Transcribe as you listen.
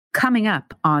Coming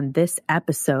up on this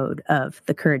episode of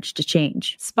The Courage to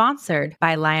Change, sponsored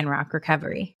by Lion Rock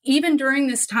Recovery. Even during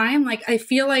this time, I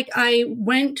feel like I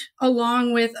went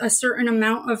along with a certain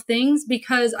amount of things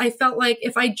because I felt like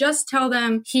if I just tell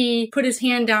them he put his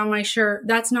hand down my shirt,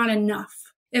 that's not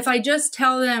enough. If I just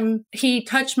tell them he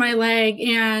touched my leg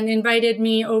and invited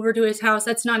me over to his house,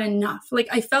 that's not enough.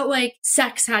 I felt like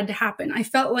sex had to happen. I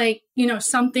felt like,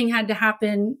 something had to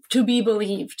happen to be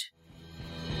believed.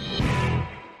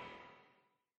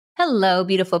 Hello,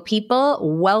 beautiful people.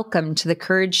 Welcome to the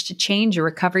Courage to Change Your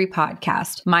Recovery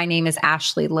podcast. My name is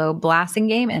Ashley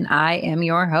Loeb-Blassingame, and I am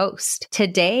your host.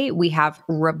 Today, we have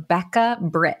Rebecca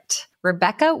Britt.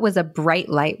 Rebecca was a bright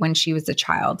light when she was a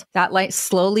child. That light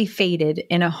slowly faded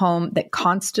in a home that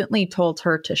constantly told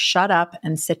her to shut up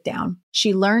and sit down.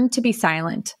 She learned to be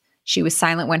silent. She was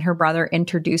silent when her brother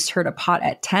introduced her to pot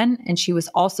at 10, and she was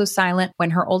also silent when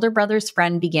her older brother's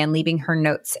friend began leaving her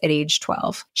notes at age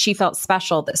 12. She felt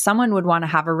special that someone would want to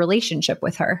have a relationship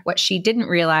with her. What she didn't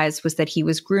realize was that he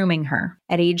was grooming her.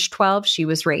 At age 12, she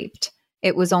was raped.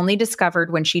 It was only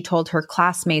discovered when she told her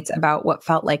classmates about what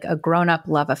felt like a grown-up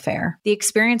love affair. The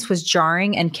experience was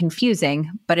jarring and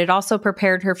confusing, but it also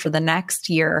prepared her for the next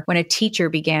year when a teacher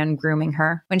began grooming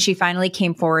her. When she finally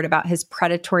came forward about his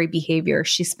predatory behavior,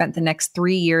 she spent the next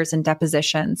 3 years in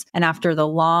depositions, and after the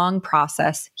long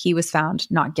process, he was found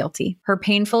not guilty. Her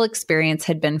painful experience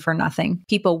had been for nothing.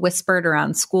 People whispered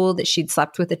around school that she'd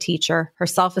slept with a teacher. Her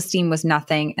self-esteem was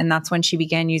nothing, and that's when she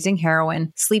began using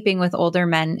heroin, sleeping with older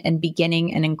men, and beginning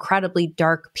an incredibly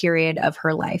dark period of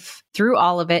her life. Through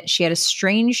all of it, she had a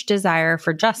strange desire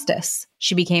for justice.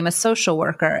 She became a social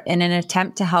worker in an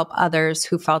attempt to help others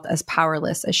who felt as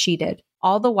powerless as she did.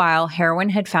 All the while, heroin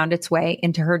had found its way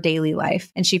into her daily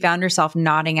life, and she found herself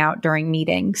nodding out during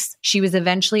meetings. She was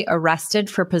eventually arrested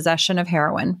for possession of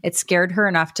heroin. It scared her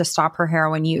enough to stop her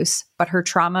heroin use, but her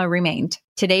trauma remained.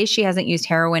 Today, she hasn't used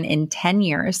heroin in 10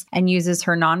 years and uses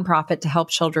her nonprofit to help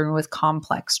children with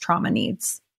complex trauma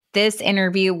needs. This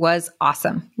interview was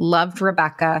awesome. Loved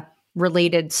Rebecca.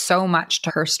 Related so much to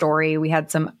her story. We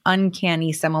had some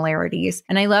uncanny similarities.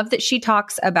 And I love that she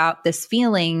talks about this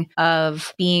feeling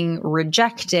of being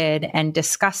rejected and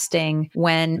disgusting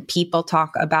when people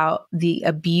talk about the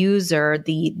abuser,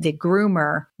 the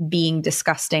groomer being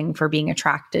disgusting for being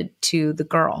attracted to the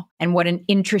girl. And what an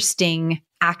interesting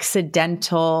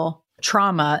accidental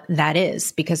trauma that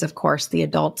is, because of course the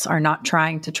adults are not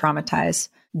trying to traumatize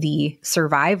the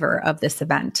survivor of this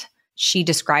event. She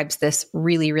describes this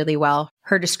really, really well.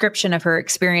 Her description of her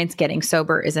experience getting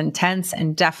sober is intense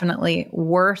and definitely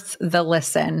worth the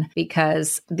listen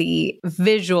because the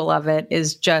visual of it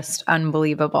is just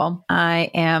unbelievable.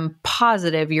 I am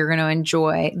positive you're going to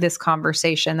enjoy this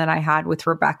conversation that I had with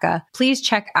Rebecca. Please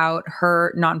check out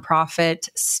her nonprofit,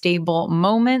 Stable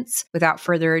Moments. Without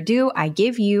further ado, I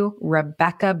give you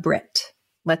Rebecca Britt.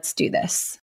 Let's do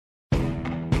this.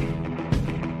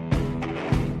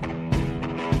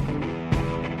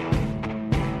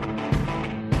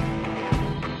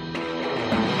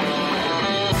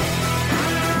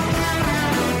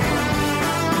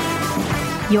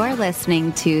 You're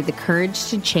listening to The Courage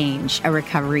to Change, a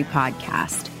recovery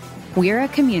podcast. We're a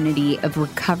community of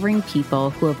recovering people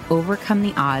who have overcome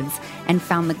the odds and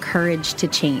found the courage to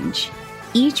change.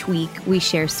 Each week, we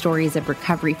share stories of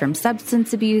recovery from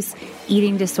substance abuse,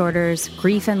 eating disorders,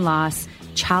 grief and loss,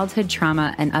 childhood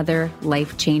trauma, and other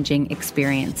life-changing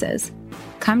experiences.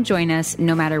 Come join us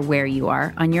no matter where you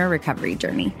are on your recovery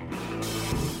journey.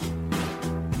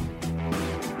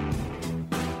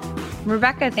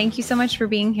 Rebecca, thank you so much for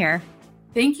being here.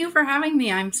 Thank you for having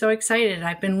me. I'm so excited.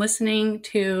 I've been listening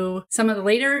to some of the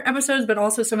later episodes, but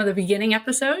also some of the beginning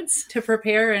episodes to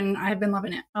prepare, and I've been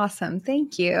loving it. Awesome.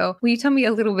 Thank you. Will you tell me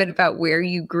a little bit about where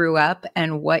you grew up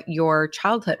and what your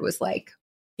childhood was like?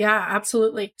 Yeah,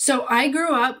 absolutely. So I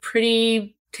grew up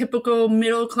pretty typical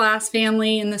middle-class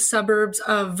family in the suburbs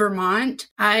of Vermont.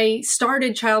 I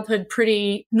started childhood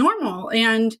pretty normal,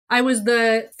 and I was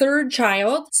the third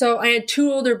child. So I had two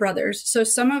older brothers. So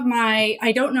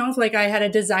I don't know if I had a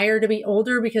desire to be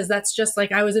older because that's just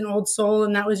I was an old soul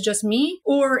and that was just me,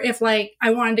 or if I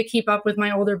wanted to keep up with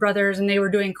my older brothers and they were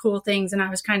doing cool things and I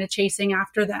was kind of chasing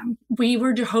after them. We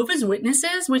were Jehovah's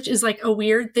Witnesses, which is a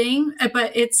weird thing,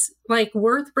 but it's like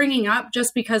worth bringing up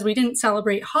just because we didn't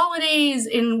celebrate holidays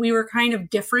and we were kind of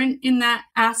different in that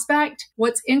aspect.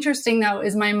 What's interesting though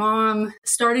is my mom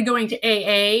started going to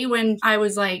AA when I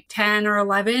was like 10 or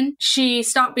 11. She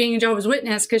stopped being a Jehovah's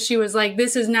Witness because she was like,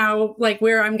 this is now like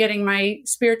where I'm getting my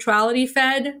spirituality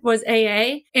fed was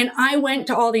AA. And I went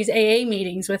to all these AA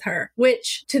meetings with her,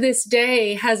 which to this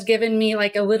day has given me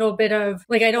like a little bit of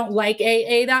like, I don't like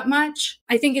AA that much.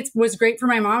 I think it was great for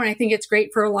my mom and I think it's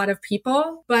great for a lot of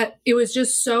people, but it was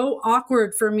just so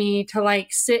awkward for me to like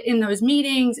sit in those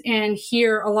meetings and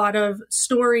hear a lot of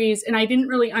stories. And I didn't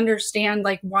really understand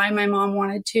like why my mom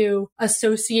wanted to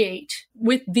associate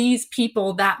with these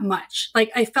people that much.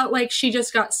 Like I felt like she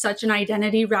just got such an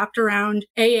identity wrapped around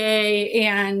AA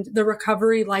and the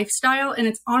recovery lifestyle. And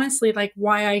it's honestly like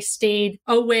why I stayed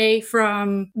away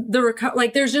from the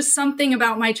like there's just something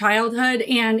about my childhood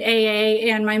and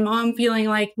AA and my mom feeling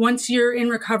like once you're in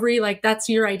recovery, like that's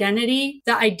your identity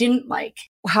that I didn't like.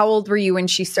 How old were you when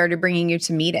she started bringing you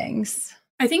to meetings?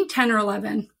 I think 10 or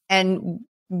 11. And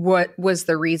what was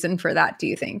the reason for that, do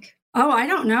you think? Oh, I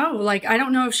don't know. Like, I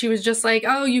don't know if she was just like,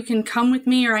 oh, you can come with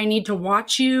me or I need to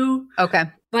watch you. Okay.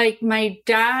 Like my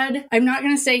dad, I'm not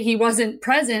going to say he wasn't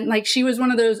present. Like she was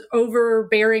one of those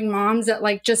overbearing moms that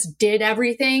like just did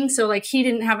everything. So like he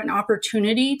didn't have an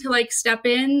opportunity to like step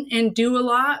in and do a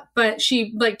lot. But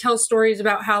she like tells stories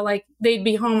about how like they'd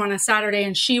be home on a Saturday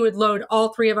and she would load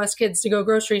all three of us kids to go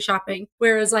grocery shopping.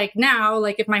 Whereas like now,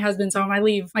 like if my husband's home, I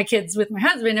leave my kids with my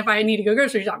husband if I need to go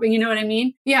grocery shopping. You know what I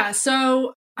mean? Yeah.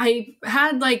 So I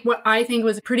had like what I think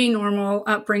was a pretty normal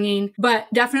upbringing, but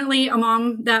definitely a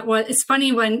mom that was, it's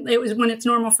funny when it's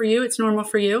normal for you, it's normal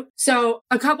for you. So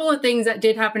a couple of things that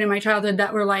did happen in my childhood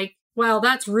that were like, well,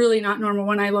 that's really not normal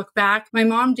when I look back. My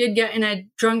mom did get in a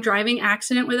drunk driving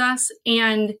accident with us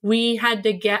and we had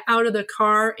to get out of the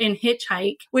car and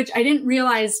hitchhike, which I didn't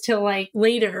realize till like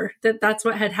later that that's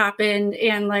what had happened.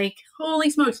 And like, holy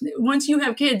smokes, once you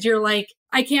have kids, you're like,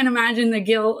 I can't imagine the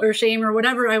guilt or shame or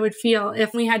whatever I would feel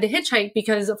if we had to hitchhike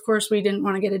because of course we didn't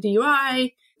want to get a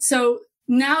DUI. So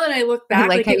now that I look back, I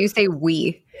like how you say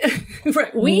we.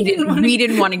 Right. We didn't want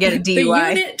to get a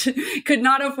DUI. The unit could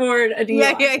not afford a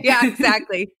DUI. Yeah,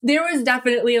 exactly. There was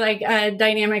definitely like a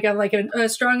dynamic of like a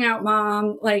strung out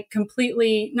mom, like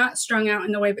completely not strung out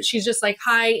in the way, but she's just like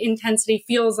high intensity,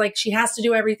 feels like she has to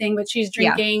do everything, but she's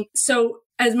drinking. Yeah. So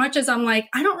as much as I'm like,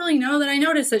 I don't really know that I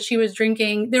noticed that she was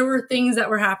drinking, there were things that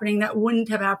were happening that wouldn't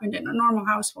have happened in a normal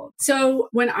household. So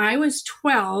when I was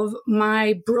 12,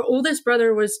 my oldest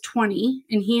brother was 20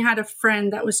 and he had a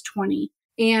friend that was 20.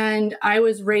 And I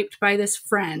was raped by this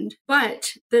friend.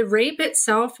 But the rape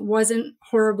itself wasn't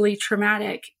horribly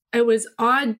traumatic. It was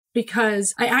odd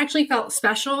because I actually felt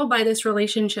special by this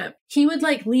relationship. He would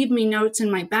like leave me notes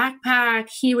in my backpack.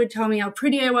 He would tell me how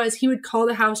pretty I was. He would call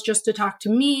the house just to talk to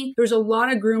me. There was a lot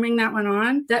of grooming that went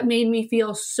on that made me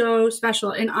feel so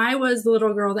special. And I was the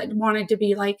little girl that wanted to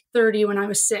be like 30 when I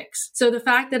was 6. So the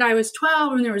fact that I was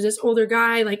 12 and there was this older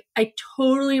guy, like I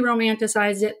totally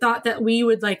romanticized it, thought that we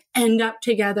would like end up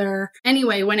together.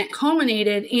 Anyway, when it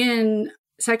culminated in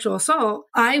sexual assault,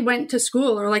 I went to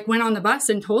school or like went on the bus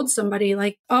and told somebody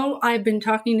like, oh, I've been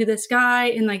talking to this guy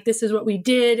and like, this is what we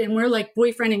did. And we're like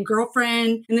boyfriend and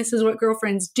girlfriend. And this is what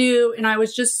girlfriends do. And I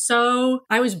was just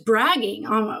I was bragging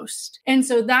almost. And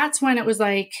so that's when it was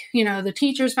like, you know, the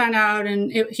teachers found out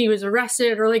and he was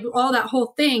arrested or like all that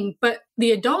whole thing. But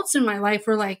the adults in my life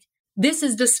were like, this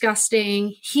is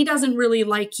disgusting. He doesn't really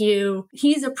like you.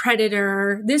 He's a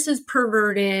predator. This is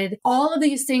perverted. All of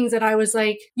these things that I was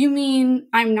like, you mean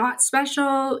I'm not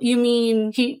special? You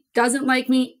mean he doesn't like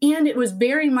me? And it was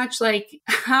very much like,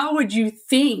 how would you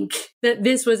think that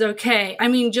this was okay? I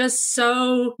mean, just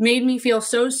so made me feel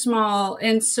so small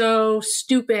and so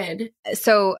stupid.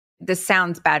 So this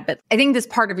sounds bad, but I think this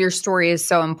part of your story is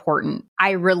so important.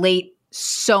 I relate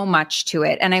so much to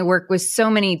it. And I work with so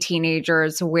many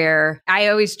teenagers where I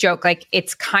always joke, like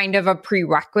it's kind of a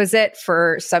prerequisite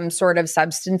for some sort of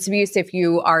substance abuse. If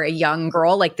you are a young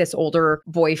girl, like this older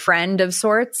boyfriend of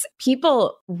sorts,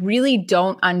 people really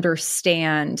don't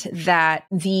understand that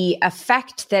the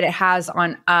effect that it has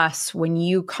on us when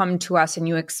you come to us and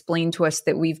you explain to us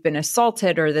that we've been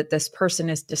assaulted or that this person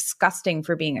is disgusting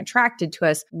for being attracted to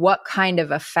us, what kind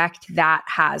of effect that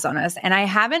has on us. And I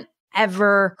haven't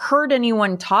ever heard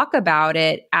anyone talk about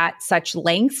it at such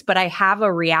lengths, but I have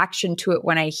a reaction to it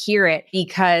when I hear it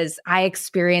because I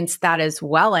experienced that as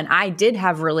well. And I did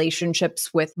have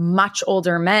relationships with much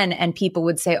older men, and people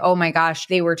would say, oh my gosh,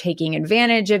 they were taking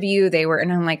advantage of you.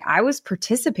 And I'm like, I was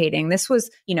participating. This was,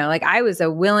 like I was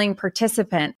a willing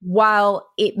participant. While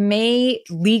it may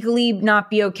legally not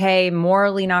be okay,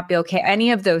 morally not be okay,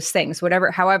 any of those things,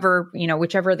 however,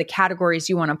 whichever the categories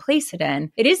you want to place it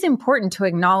in, it is important to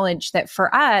acknowledge that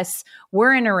for us,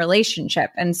 we're in a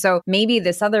relationship. And so maybe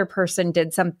this other person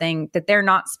did something that they're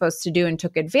not supposed to do and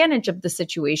took advantage of the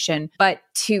situation, but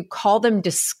to call them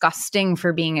disgusting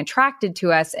for being attracted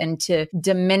to us and to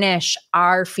diminish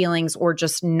our feelings or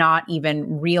just not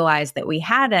even realize that we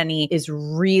had any is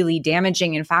really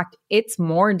damaging. In fact, it's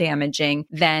more damaging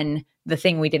than the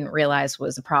thing we didn't realize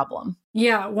was a problem.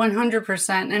 Yeah, 100%.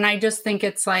 And I just think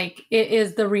it's like, it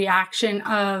is the reaction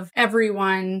of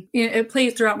everyone. It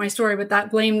plays throughout my story, but that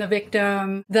blame the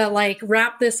victim, the like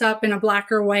wrap this up in a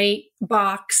black or white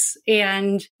box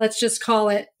and let's just call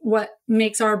it what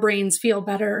makes our brains feel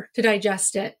better to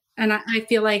digest it. And I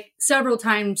feel like several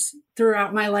times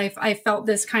throughout my life, I felt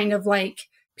this kind of like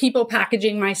people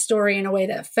packaging my story in a way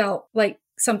that felt like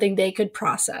something they could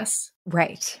process.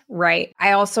 Right.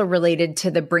 I also related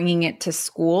to the bringing it to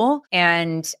school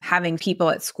and having people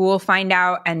at school find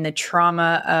out, and the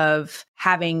trauma of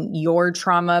having your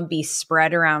trauma be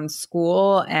spread around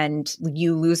school and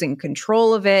you losing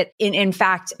control of it. In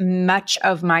fact, much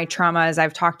of my trauma, as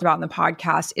I've talked about in the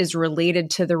podcast, is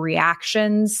related to the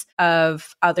reactions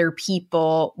of other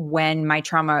people when my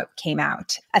trauma came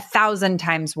out. 1,000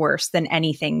 times worse than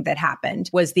anything that happened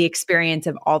was the experience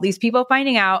of all these people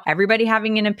finding out, everybody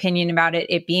having an opinion about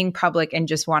it being public, and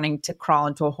just wanting to crawl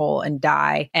into a hole and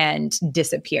die and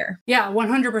disappear. Yeah,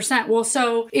 100%. Well,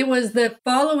 so it was the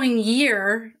following year.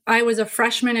 I was a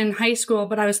freshman in high school,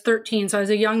 but I was 13. So I was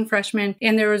a young freshman.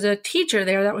 And there was a teacher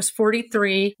there that was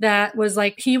 43 that was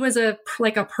like, he was a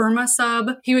perma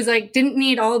sub. He was like, didn't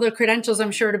need all the credentials,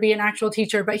 I'm sure, to be an actual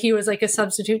teacher, but he was like a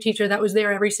substitute teacher that was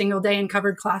there every single day and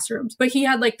covered classrooms. But he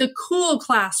had like the cool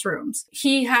classrooms.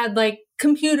 He had like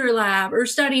computer lab or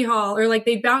study hall, or like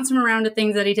they'd bounce him around to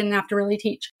things that he didn't have to really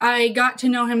teach. I got to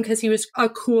know him because he was a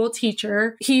cool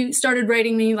teacher. He started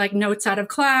writing me like notes out of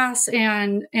class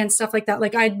and stuff like that.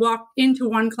 Like I'd walk into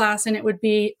one class and it would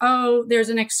be, oh, there's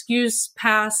an excuse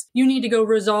pass. You need to go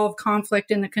resolve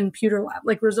conflict in the computer lab.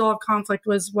 Like resolve conflict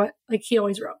was what like he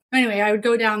always wrote. Anyway, I would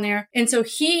go down there. And so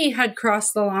he had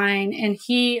crossed the line, and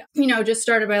he, just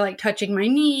started by like touching my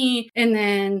knee and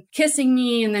then kissing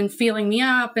me and then feeling me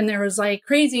up. And there was like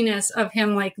craziness of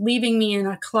him like leaving me in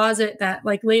a closet that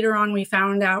like later on we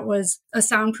found out was a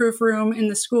soundproof room in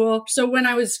the school. So when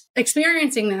I was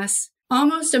experiencing this,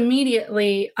 almost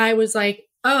immediately I was like,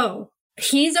 oh,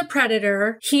 he's a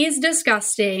predator. He's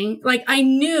disgusting. Like I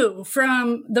knew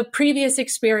from the previous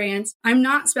experience, I'm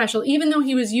not special, even though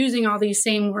he was using all these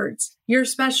same words. You're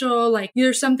special. Like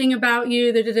there's something about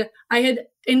you. I had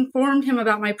informed him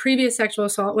about my previous sexual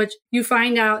assault, which you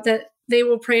find out that they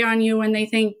will prey on you when they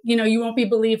think, you won't be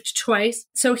believed twice.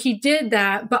 So he did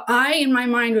that. But I, in my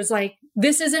mind, was like,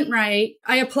 this isn't right.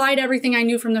 I applied everything I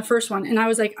knew from the first one. And I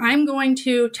was like, I'm going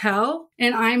to tell,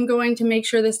 and I'm going to make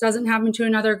sure this doesn't happen to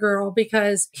another girl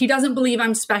because he doesn't believe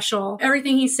I'm special.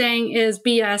 Everything he's saying is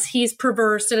BS. He's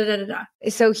perverse. Da, da, da, da.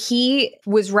 So he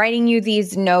was writing you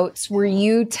these notes. Were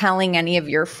you telling any of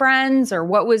your friends, or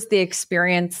what was the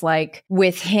experience like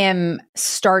with him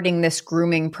starting this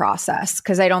grooming process?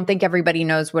 Because I don't think everybody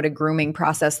knows what a grooming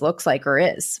process looks like or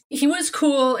is. He was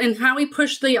cool, and how he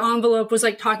pushed the envelope was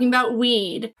like talking about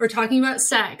weed or talking about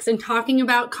sex and talking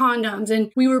about condoms.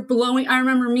 And we were I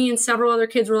remember me and several other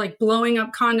kids were like blowing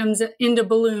up condoms into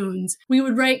balloons. We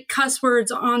would write cuss words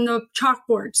on the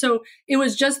chalkboard. So it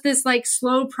was just this like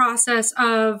slow process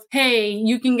of, hey,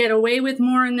 you can get away with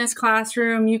more in this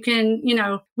classroom. You can,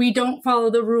 we don't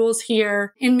follow the rules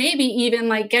here. And maybe even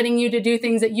like getting you to do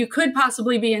things that you could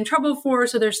possibly be in trouble for.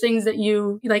 So there's things that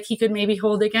he could maybe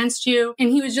hold against you. And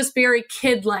he was just very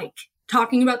kid-like,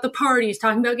 talking about the parties,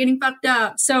 talking about getting fucked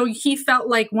up. So he felt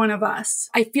like one of us.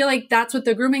 I feel like that's what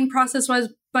the grooming process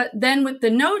was. But then with the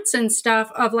notes and stuff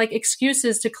of like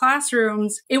excuses to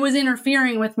classrooms, it was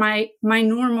interfering with my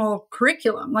normal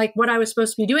curriculum, like what I was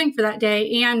supposed to be doing for that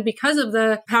day. And because of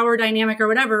the power dynamic or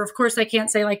whatever, of course, I can't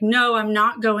say like, no, I'm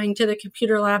not going to the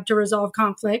computer lab to resolve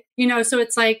conflict. So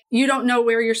it's like, you don't know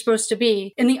where you're supposed to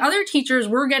be. And the other teachers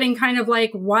were getting kind of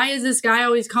like, why is this guy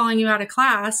always calling you out of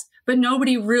class? But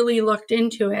nobody really looked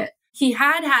into it. He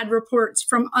had reports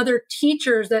from other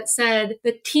teachers that said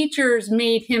the teachers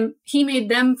he made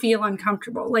them feel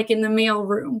uncomfortable, like in the mail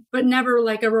room, but never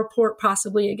like a report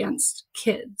possibly against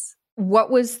kids.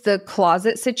 What was the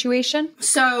closet situation?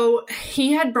 So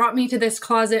he had brought me to this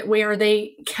closet where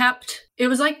they kept, it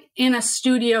was like in a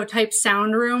studio type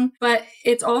sound room, but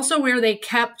it's also where they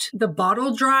kept the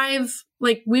bottle drive.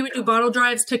 Like we would do bottle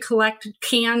drives to collect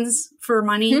cans for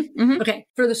money. Okay.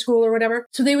 For the school or whatever.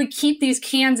 So they would keep these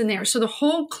cans in there. So the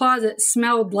whole closet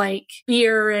smelled like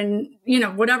beer and,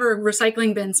 whatever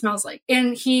recycling bin smells like.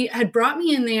 And he had brought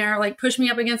me in there, like pushed me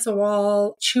up against the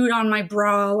wall, chewed on my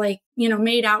bra, like,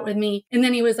 made out with me. And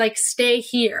then he was like, stay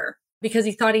here, because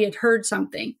he thought he had heard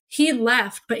something. He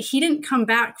left, but he didn't come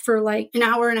back for like an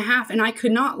hour and a half, and I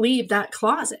could not leave that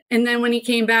closet. And then when he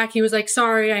came back, he was like,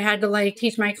 sorry, I had to like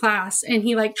teach my class. And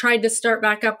he like tried to start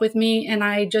back up with me, and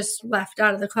I just left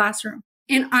out of the classroom.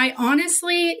 And I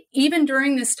honestly, even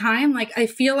during this time, like I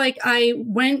feel like I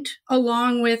went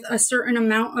along with a certain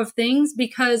amount of things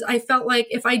because I felt like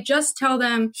if I just tell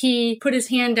them he put his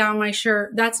hand down my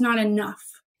shirt, that's not enough.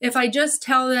 If I just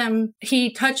tell them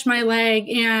he touched my leg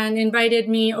and invited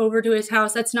me over to his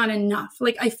house, that's not enough.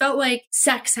 Like I felt like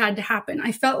sex had to happen.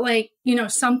 I felt like,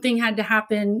 something had to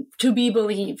happen to be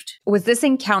believed. Was this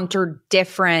encounter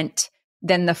different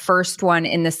than the first one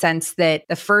in the sense that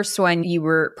the first one you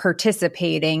were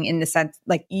participating in the sense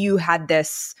like you had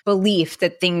this belief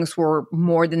that things were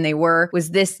more than they were?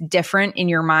 Was this different in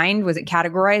your mind? Was it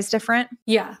categorized different?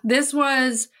 Yeah, this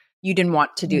was... You didn't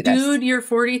want to do this. Dude, you're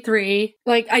 43.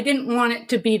 Like, I didn't want it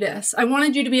to be this. I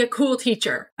wanted you to be a cool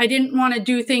teacher. I didn't want to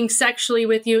do things sexually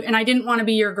with you, and I didn't want to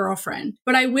be your girlfriend.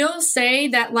 But I will say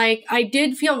that, like, I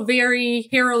did feel very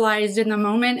paralyzed in the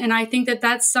moment, and I think that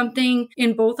that's something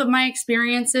in both of my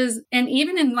experiences, and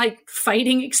even in, like,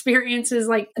 fighting experiences,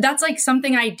 like, that's, like,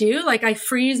 something I do. Like, I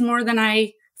freeze more than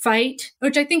I fight,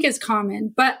 which I think is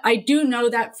common, but I do know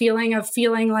that feeling of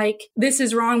feeling like this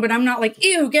is wrong, but I'm not like,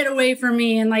 ew, get away from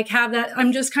me and like have that.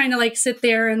 I'm just kind of like sit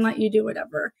there and let you do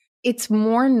whatever. It's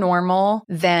more normal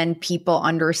than people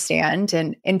understand.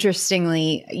 And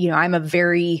interestingly, I'm a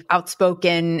very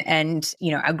outspoken and,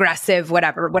 aggressive,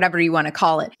 whatever you want to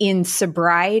call it. In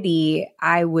sobriety,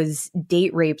 I was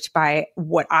date raped by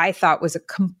what I thought was a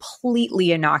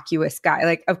completely innocuous guy.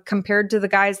 Like compared to the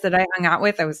guys that I hung out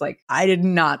with, I was like, I did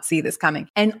not see this coming.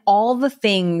 And all the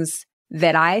things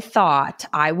that I thought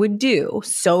I would do,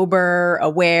 sober,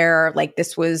 aware, like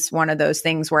this was one of those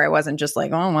things where I wasn't just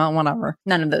like, oh, well, whatever.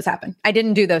 None of those happened. I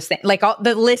didn't do those things. Like all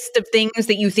the list of things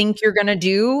that you think you're going to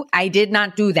do, I did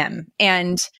not do them.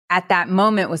 And at that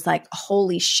moment was like,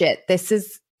 holy shit, this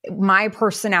is my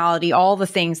personality, all the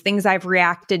things I've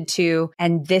reacted to.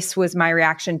 And this was my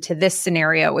reaction to this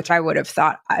scenario, which I would have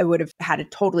thought I would have had a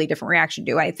totally different reaction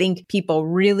to. I think people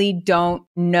really don't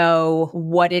know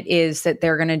what it is that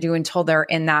they're going to do until they're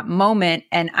in that moment.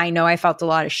 And I know I felt a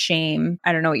lot of shame.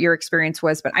 I don't know what your experience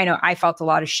was, but I know I felt a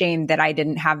lot of shame that I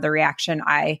didn't have the reaction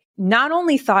I not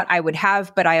only thought I would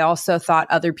have, but I also thought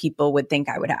other people would think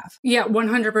I would have. Yeah,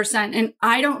 100%. And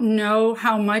I don't know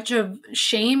how much of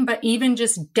shame, but even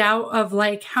just doubt of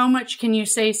like, how much can you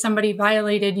say somebody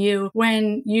violated you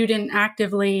when you didn't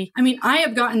actively? I mean, I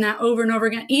have gotten that over and over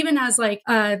again, even as like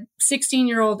a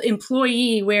 16-year-old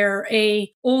employee where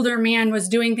a older man was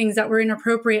doing things that were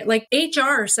inappropriate. Like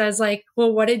HR says like,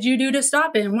 well, what did you do to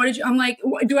stop him? I'm like,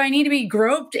 do I need to be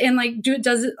groped? And like,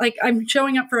 does it like I'm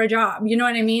showing up for a job? You know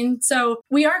what I mean? So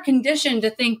we are conditioned to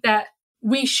think that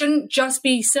we shouldn't just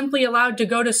be simply allowed to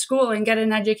go to school and get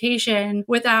an education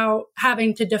without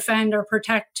having to defend or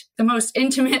protect the most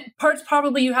intimate parts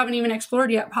probably you haven't even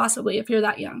explored yet, possibly if you're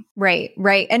that young. Right.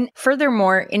 And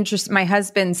furthermore, my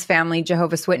husband's family,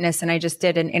 Jehovah's Witness, and I just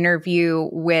did an interview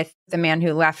with the man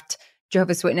who left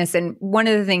Jehovah's Witness. And one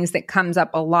of the things that comes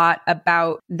up a lot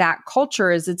about that culture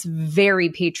is it's very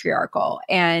patriarchal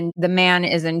and the man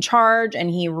is in charge and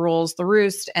he rules the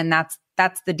roost. And that's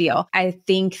the deal. I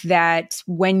think that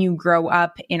when you grow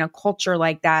up in a culture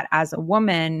like that as a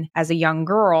woman, as a young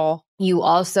girl, you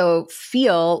also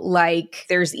feel like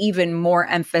there's even more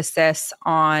emphasis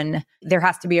on there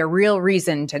has to be a real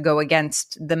reason to go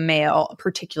against the male,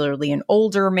 particularly an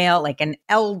older male, like an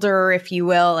elder, if you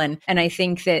will. And I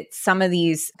think that some of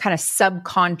these kind of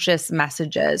subconscious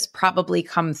messages probably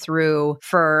come through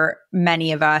for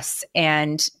many of us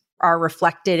and are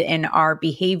reflected in our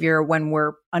behavior when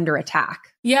we're under attack.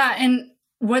 Yeah. And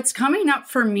what's coming up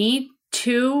for me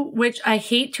too, which I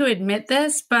hate to admit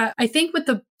this, but I think with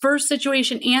the first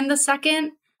situation and the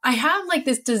second, I have like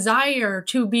this desire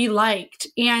to be liked.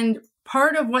 And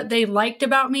part of what they liked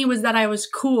about me was that I was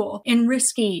cool and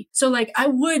risky. So like I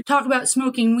would talk about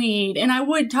smoking weed and I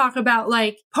would talk about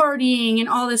like partying and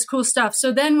all this cool stuff.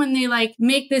 So then when they like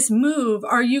make this move,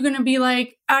 are you going to be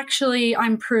like, actually,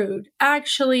 I'm prude.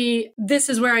 Actually, this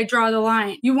is where I draw the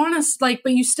line. You want to like,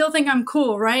 but you still think I'm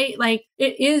cool, right? Like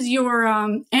it is your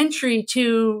entry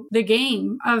to the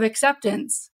game of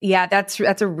acceptance. Yeah, that's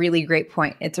a really great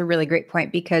point. It's a really great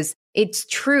point because it's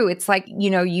true. It's like,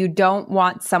 you don't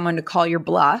want someone to call your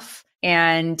bluff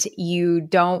and you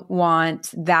don't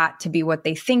want that to be what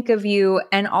they think of you.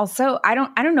 And also, I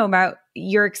don't know about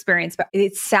your experience, but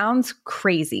it sounds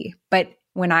crazy, but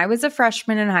when I was a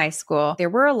freshman in high school, there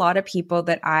were a lot of people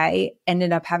that I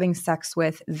ended up having sex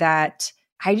with that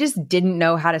I just didn't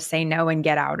know how to say no and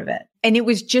get out of it. And it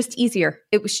was just easier.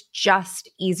 It was just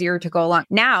easier to go along.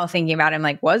 Now thinking about it, I'm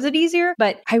like, was it easier?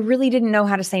 But I really didn't know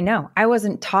how to say no. I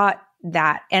wasn't taught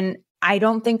that. And I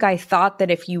don't think I thought that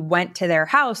if you went to their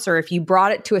house or if you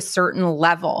brought it to a certain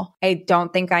level, I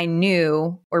don't think I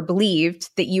knew or believed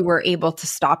that you were able to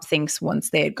stop things once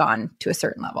they had gone to a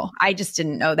certain level. I just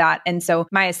didn't know that. And so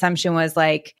my assumption was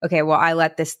like, okay, well, I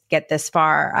let this get this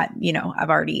far.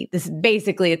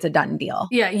 It's a done deal.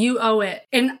 Yeah, you owe it.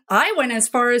 And I went as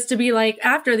far as to be like,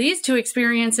 after these two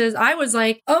experiences, I was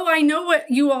like, oh, I know what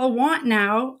you all want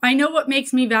now. I know what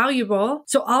makes me valuable.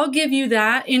 So I'll give you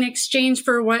that in exchange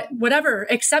for whatever,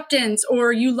 acceptance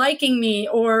or you liking me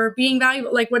or being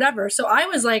valuable, like whatever. So I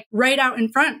was like right out in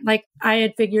front, like I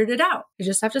had figured it out. I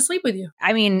just have to sleep with you.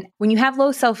 I mean, when you have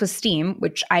low self-esteem,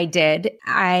 which I did,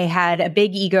 I had a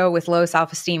big ego with low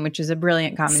self-esteem, which is a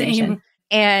brilliant combination. Same.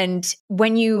 And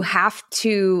when you have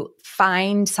to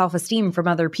find self-esteem from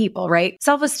other people, right?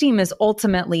 Self-esteem is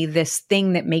ultimately this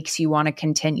thing that makes you want to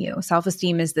continue.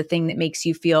 Self-esteem is the thing that makes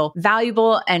you feel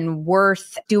valuable and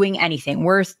worth doing anything,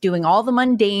 worth doing all the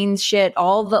mundane shit,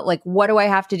 all the like, what do I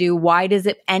have to do? Why does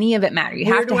any of it matter?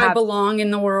 Where do I belong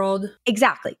in the world?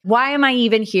 Exactly. Why am I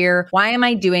even here? Why am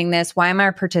I doing this? Why am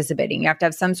I participating? You have to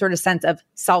have some sort of sense of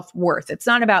self-worth. It's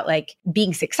not about like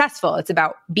being successful. It's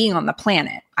about being on the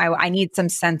planet. I need some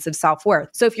sense of self-worth.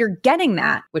 So if you're getting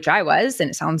that, which I was, and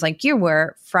it sounds like you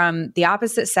were, from the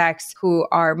opposite sex who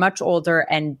are much older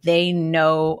and they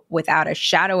know without a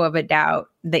shadow of a doubt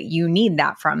that you need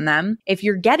that from them. If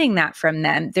you're getting that from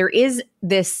them, there is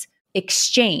this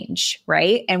exchange,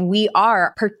 right? And we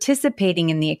are participating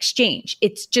in the exchange.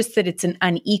 It's just that it's an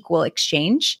unequal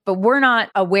exchange, but we're not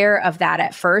aware of that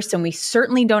at first. And we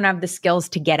certainly don't have the skills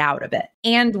to get out of it.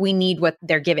 And we need what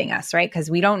they're giving us, right? Because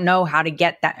we don't know how to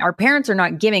get that. Our parents are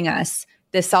not giving us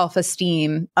the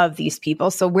self-esteem of these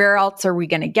people. So where else are we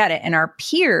going to get it? And our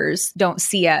peers don't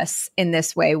see us in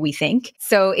this way, we think.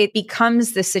 So it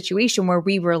becomes this situation where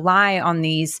we rely on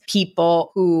these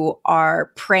people who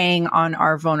are preying on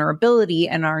our vulnerability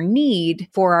and our need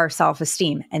for our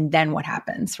self-esteem. And then what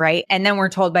happens, right? And then we're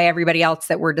told by everybody else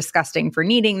that we're disgusting for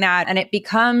needing that. And it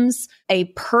becomes a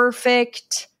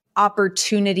perfect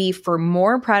opportunity for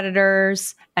more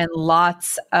predators and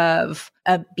lots of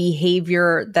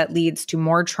behavior that leads to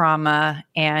more trauma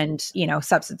and,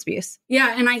 substance abuse.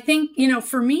 Yeah. And I think,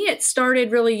 for me, it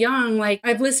started really young. Like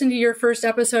I've listened to your first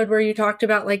episode where you talked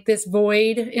about like this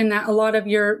void, and that a lot of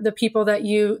the people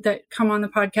that come on the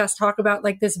podcast talk about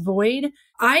like this void.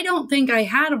 I don't think I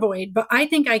had a void, but I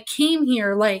think I came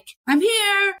here like, I'm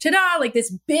here, ta-da, like this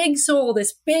big soul,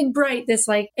 this big bright, this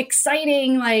like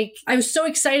exciting, like I was so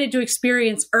excited to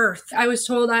experience Earth. I was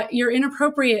told that you're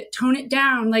inappropriate, tone it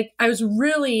down. Like I was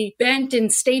really bent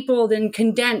and stapled and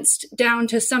condensed down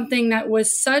to something that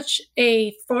was such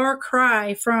a far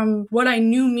cry from what I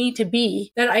knew me to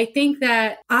be, that I think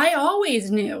that I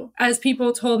always knew, as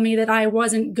people told me that I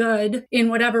wasn't good in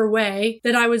whatever way,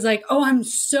 that I was like, oh, I'm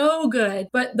so good.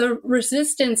 But the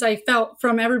resistance I felt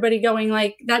from everybody going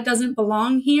like, that doesn't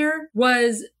belong here,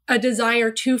 was a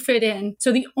desire to fit in.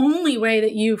 So the only way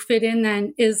that you fit in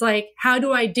then is like, how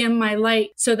do I dim my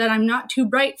light so that I'm not too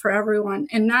bright for everyone?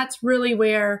 And that's really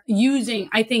where using,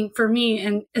 I think for me,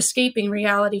 and escaping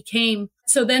reality came.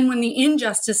 So then when the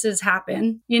injustices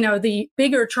happen, the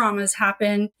bigger traumas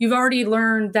happen, you've already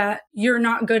learned that you're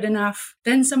not good enough.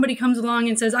 Then somebody comes along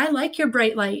and says, I like your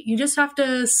bright light. You just have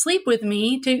to sleep with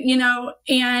me to,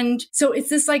 and so it's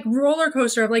this like roller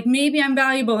coaster of like, maybe I'm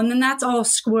valuable. And then that's all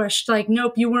squished. Like,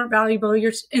 nope, you weren't valuable.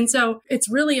 And so it's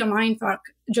really a mind fuck,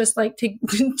 just like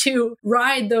to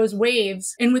ride those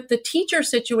waves. And with the teacher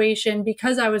situation,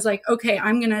 because I was like, okay,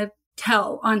 I'm going to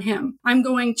tell on him. I'm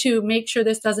going to make sure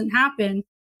this doesn't happen.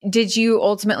 Did you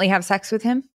ultimately have sex with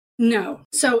him? No.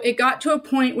 So it got to a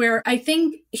point where I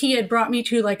think he had brought me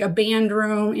to like a band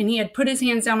room and he had put his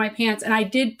hands down my pants, and I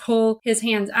did pull his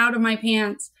hands out of my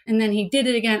pants. And then he did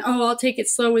it again. Oh, I'll take it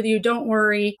slow with you. Don't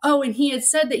worry. Oh, and he had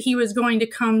said that he was going to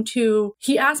come to,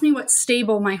 he asked me what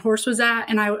stable my horse was at.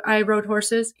 And I rode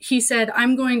horses. He said,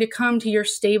 I'm going to come to your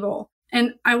stable.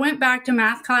 And I went back to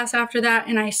math class after that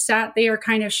and I sat there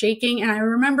kind of shaking. And I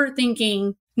remember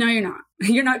thinking, no, you're not.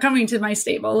 You're not coming to my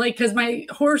stable. Like, cause my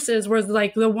horses was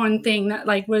like the one thing that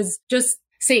like was just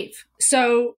safe.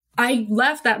 So I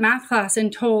left that math class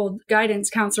and told guidance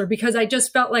counselor because I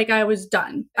just felt like I was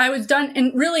done. I was done.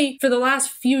 And really for the last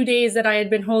few days that I had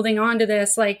been holding on to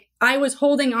this, like I was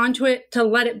holding on to it to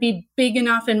let it be big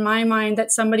enough in my mind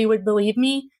that somebody would believe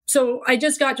me. So I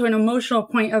just got to an emotional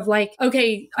point of like,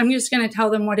 okay, I'm just going to tell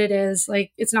them what it is.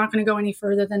 Like, it's not going to go any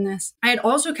further than this. I had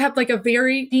also kept like a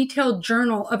very detailed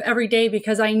journal of every day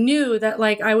because I knew that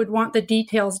like I would want the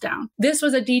details down. This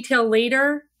was a detail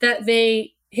later that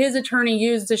his attorney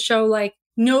used to show like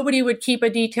nobody would keep a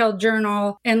detailed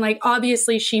journal. And like,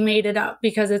 obviously she made it up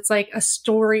because it's like a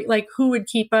story, like who would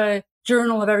keep a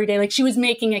journal of every day? Like she was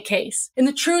making a case. And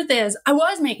the truth is I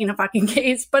was making a fucking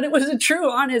case, but it was a true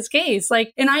honest case.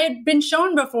 Like, and I had been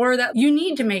shown before that you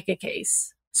need to make a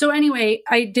case. So anyway,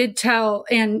 I did tell,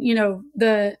 and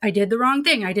I did the wrong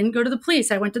thing. I didn't go to the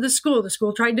police. I went to the school. The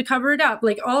school tried to cover it up.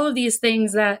 Like all of these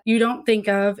things that you don't think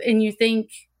of and you think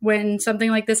when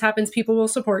something like this happens, people will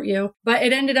support you. But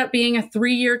it ended up being a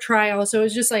 3-year trial. So it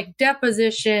was just like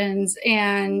depositions.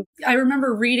 And I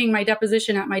remember reading my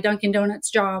deposition at my Dunkin' Donuts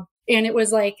job. And it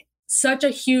was like such a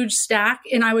huge stack.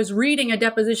 And I was reading a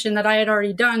deposition that I had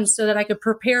already done so that I could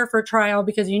prepare for trial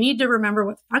because you need to remember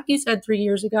what the fuck you said 3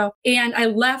 years ago. And I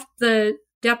left the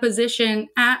deposition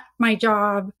at my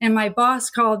job and my boss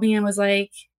called me and was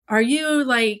like, are you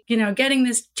like, getting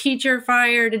this teacher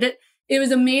fired? It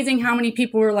was amazing how many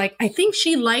people were like, I think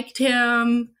she liked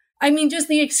him. I mean, just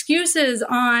the excuses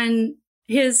on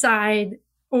his side,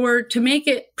 or to make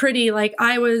it pretty, like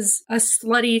I was a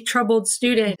slutty, troubled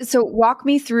student. So walk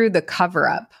me through the cover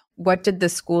up. What did the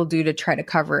school do to try to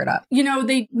cover it up?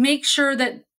 They make sure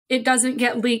that it doesn't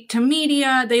get leaked to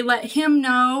media. They let him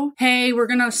know, hey, we're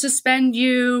going to suspend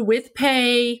you with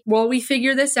pay while we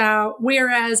figure this out.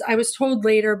 Whereas I was told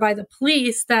later by the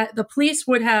police that the police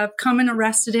would have come and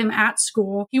arrested him at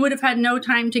school. He would have had no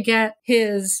time to get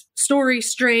his story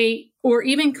straight or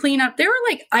even clean up. There were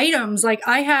like items, like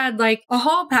I had like a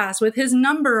hall pass with his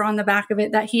number on the back of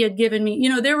it that he had given me.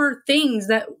 There were things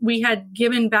that we had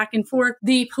given back and forth.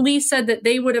 The police said that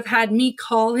they would have had me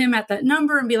call him at that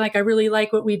number and be like, I really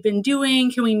like what we've been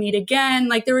doing. Can we meet again?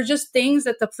 Like there were just things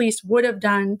that the police would have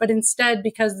done. But instead,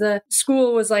 because the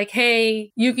school was like,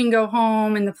 hey, you can go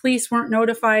home and the police weren't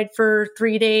notified for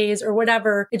 3 days or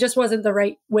whatever, it just wasn't the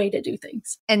right way to do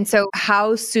things. And so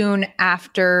how soon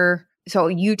after... So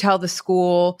you tell the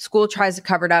school tries to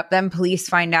cover it up, then police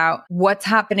find out. What's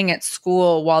happening at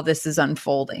school while this is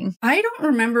unfolding? I don't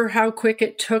remember how quick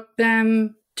it took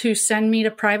them to send me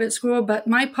to private school, but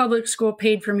my public school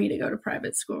paid for me to go to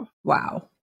private school. Wow.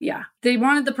 Yeah. They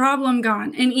wanted the problem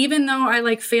gone. And even though I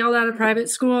like failed out of private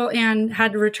school and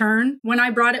had to return, when I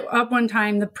brought it up one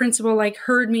time, the principal like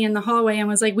heard me in the hallway and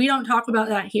was like, we don't talk about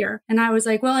that here. And I was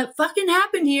like, well, it fucking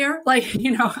happened here. Like,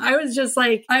 I was just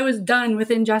like, I was done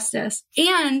with injustice.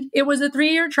 And it was a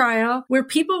 3-year trial where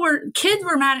kids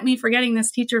were mad at me for getting this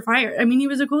teacher fired. I mean, he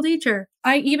was a cool teacher.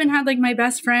 I even had like my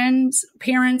best friend's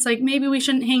parents, like maybe we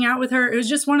shouldn't hang out with her. It was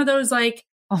just one of those like,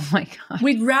 oh my God.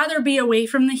 We'd rather be away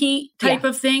from the heat type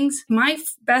of things. My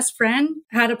best friend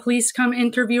had a police come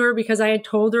interview her because I had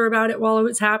told her about it while it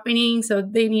was happening. So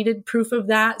they needed proof of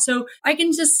that. So I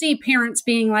can just see parents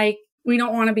being like, we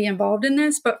don't want to be involved in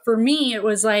this. But for me, it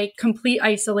was like complete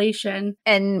isolation.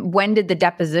 And when did the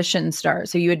deposition start?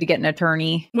 So you had to get an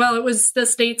attorney? Well, it was the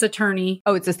state's attorney.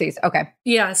 Oh, it's the state's. Okay.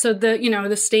 Yeah. So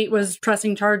the state was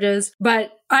pressing charges,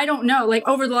 but I don't know, like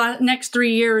over the next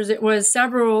 3 years, it was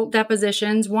several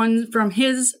depositions, one from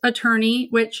his attorney,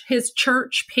 which his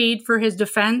church paid for his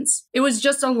defense. It was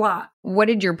just a lot. What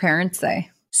did your parents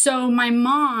say? So my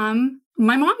mom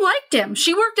liked him.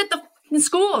 She worked at the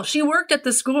school. She worked at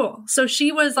the school. So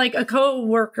she was like a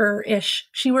co-worker-ish.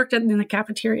 She worked in the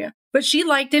cafeteria. But she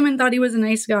liked him and thought he was a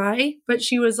nice guy. But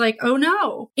she was like, oh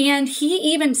no. And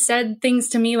he even said things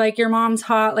to me like, your mom's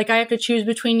hot. Like, I have to choose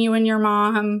between you and your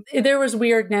mom. There was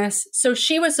weirdness. So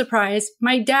she was surprised.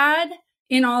 My dad,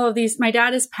 in all of these, my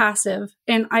dad is passive.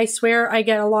 And I swear I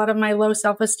get a lot of my low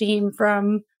self-esteem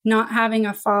from not having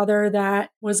a father that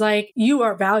was like, you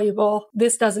are valuable.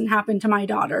 This doesn't happen to my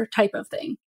daughter type of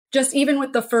thing. just even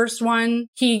with the first one,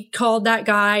 he called that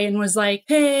guy and was like,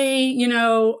 hey,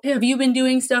 have you been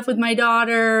doing stuff with my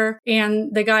daughter?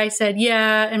 And the guy said,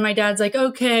 yeah. And my dad's like,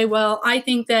 okay, well, I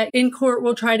think that in court,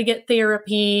 we'll try to get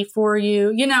therapy for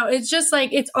you. It's just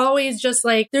like, it's always just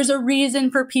like, there's a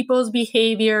reason for people's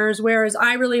behaviors. Whereas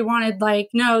I really wanted like,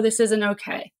 no, this isn't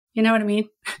okay. You know what I mean?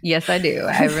 Yes, I do.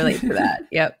 I relate to that.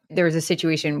 Yep. There was a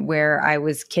situation where I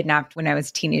was kidnapped when I was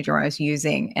a teenager when I was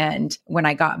using. And when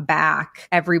I got back,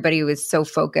 everybody was so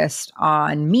focused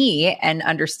on me and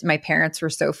my parents were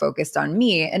so focused on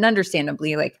me. And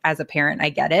understandably, like as a parent, I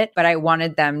get it, but I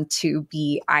wanted them to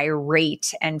be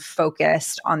irate and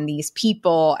focused on these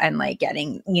people and like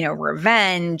getting,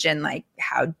 revenge and like,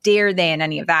 how dare they and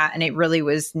any of that. And it really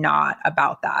was not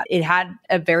about that. It had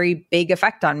a very big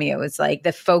effect on me. It was like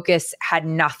the focus had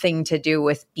nothing to do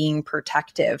with being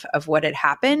protective of what had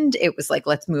happened. It was like,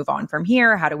 let's move on from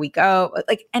here. How do we go?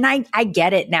 Like, and I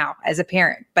get it now as a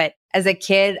parent, but as a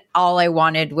kid, all I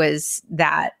wanted was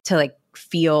that to like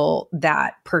feel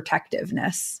that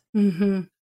protectiveness. Mm-hmm.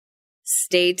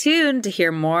 Stay tuned to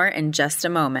hear more in just a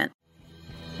moment.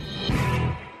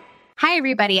 Hi,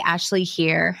 everybody. Ashley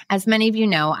here. As many of you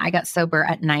know, I got sober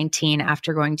at 19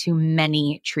 after going to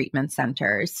many treatment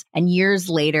centers. And years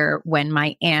later, when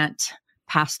my aunt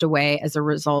passed away as a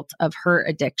result of her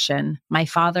addiction, my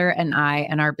father and I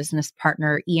and our business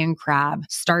partner, Ian Crabb,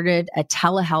 started a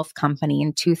telehealth company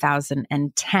in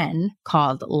 2010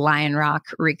 called Lion Rock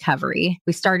Recovery.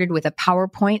 We started with a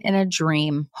PowerPoint and a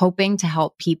dream, hoping to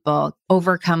help people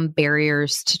overcome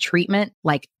barriers to treatment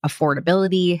like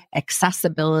affordability,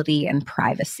 accessibility, and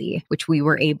privacy, which we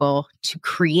were able to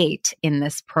create in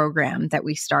this program that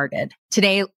we started.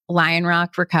 Today, Lion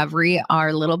Rock Recovery,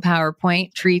 our little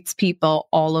PowerPoint, treats people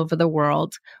all over the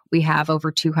world. We have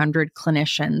over 200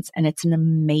 clinicians, and it's an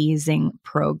amazing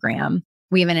program.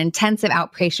 We have an intensive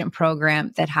outpatient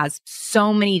program that has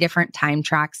so many different time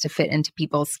tracks to fit into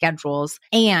people's schedules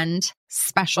and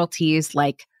specialties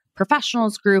like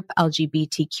professionals group,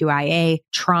 LGBTQIA,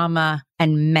 trauma,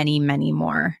 and many, many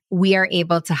more. We are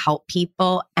able to help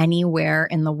people anywhere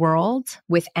in the world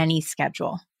with any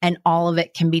schedule, and all of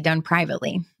it can be done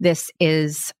privately. This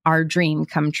is our dream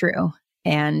come true.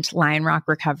 And Lion Rock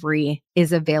Recovery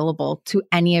is available to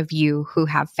any of you who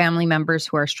have family members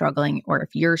who are struggling, or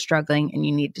if you're struggling and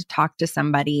you need to talk to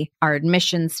somebody. Our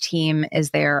admissions team is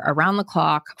there around the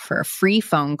clock for a free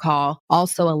phone call,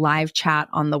 also a live chat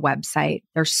on the website.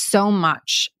 There's so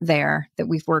much there that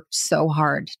we've worked so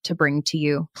hard to bring to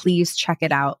you. Please check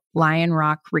it out,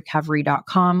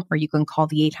 lionrockrecovery.com, or you can call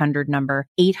the 800 number,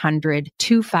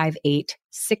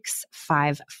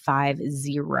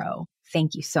 800-258-6550.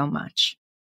 Thank you so much.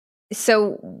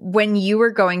 So when you were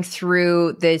going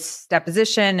through this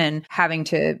deposition and having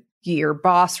to, your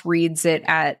boss reads it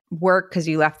at work because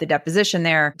you left the deposition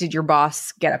there, did your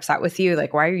boss get upset with you?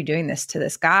 Like, why are you doing this to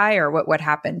this guy? Or what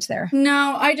happened there?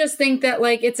 No, I just think that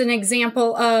like it's an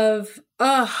example of,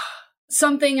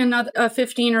 something a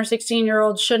 15 or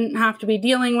 16-year-old shouldn't have to be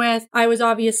dealing with. I was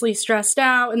obviously stressed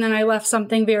out, and then I left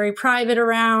something very private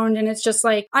around, and it's just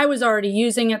like I was already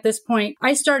using at this point.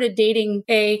 I started dating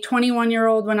a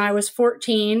 21-year-old when I was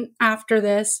 14 after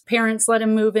this. Parents let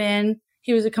him move in.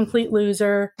 He was a complete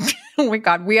loser. Oh my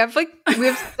God. We have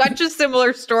such a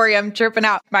similar story. I'm tripping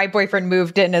out. My boyfriend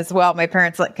moved in as well. My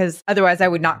parents because otherwise I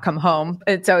would not come home.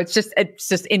 And so it's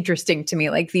just interesting to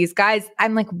me. Like these guys,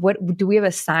 I'm like, what do we have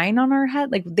a sign on our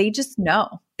head? Like they just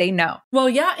know. They know. Well,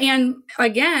 yeah. And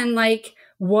again, like,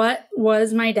 what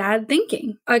was my dad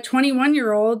thinking? A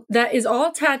 21-year-old that is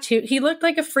all tattooed. He looked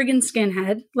like a friggin'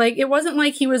 skinhead. Like it wasn't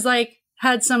like he was like,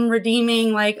 had some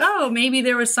redeeming, like, oh, maybe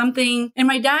there was something. And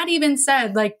my dad even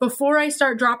said, like, before I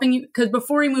start dropping you, because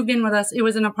before he moved in with us, it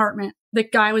was an apartment. The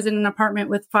guy was in an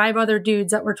apartment with 5 other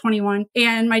dudes that were 21.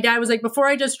 And my dad was like, before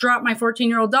I just drop my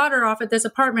 14-year-old daughter off at this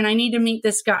apartment, I need to meet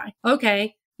this guy.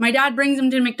 Okay. My dad brings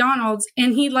him to McDonald's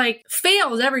and he like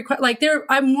fails every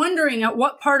I'm wondering at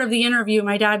what part of the interview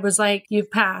my dad was like,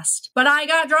 you've passed. But I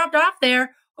got dropped off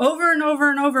there over and over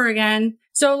and over again.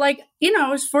 So like, I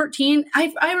was 14.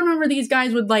 I remember these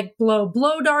guys would like blow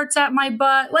darts at my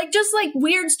butt, like just like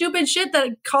weird, stupid shit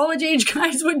that college age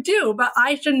guys would do, but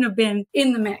I shouldn't have been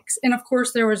in the mix. And of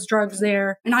course there was drugs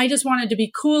there, and I just wanted to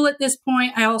be cool at this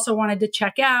point. I also wanted to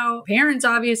check out. Parents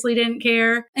obviously didn't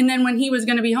care. And then when he was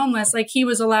going to be homeless, like he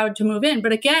was allowed to move in.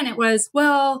 But again, it was,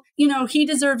 well, he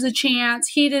deserves a chance.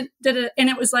 He did it. And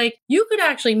it was like, you could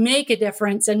actually make a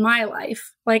difference in my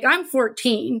life. Like I'm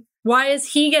 14. Why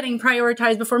is he getting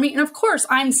prioritized before me? And of course,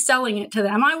 I'm selling it to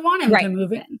them. I want him to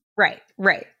move in. Right.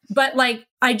 But like,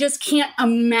 I just can't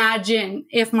imagine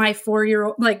if my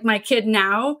 4-year-old, like my kid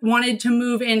now, wanted to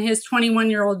move in his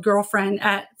 21-year-old girlfriend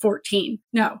at 14.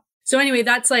 No. So anyway,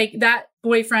 that's like, that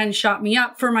boyfriend shot me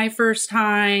up for my first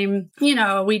time. You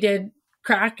know, we did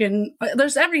crack and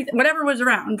there's everything, whatever was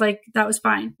around, like that was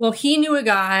fine. Well, he knew a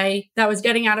guy that was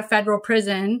getting out of federal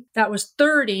prison that was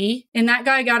 30, and that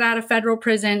guy got out of federal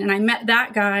prison, and I met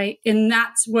that guy, and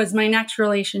that was my next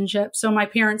relationship. So my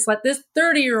parents let this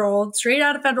 30-year-old straight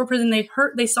out of federal prison,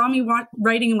 they saw me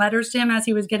writing letters to him as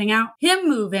he was getting out, him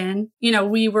move in. You know,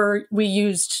 we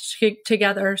used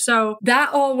together. So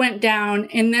that all went down,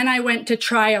 and then I went to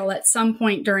trial at some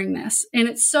point during this. And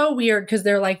it's so weird because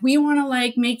they're like, we want to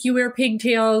like make you wear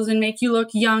pigtails and make you look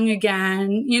young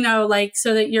again, you know, like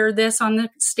so that you're this on the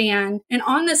stand. And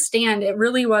on the stand, it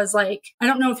really was like, I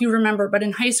don't know if you remember, but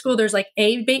in high school, there's like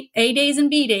A days and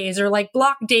B days, or like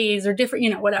block days, or different, you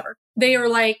know, whatever. They are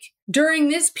like, during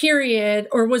this period,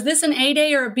 or was this an A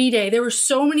day or a B day? There were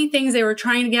so many things they were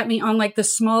trying to get me on, like the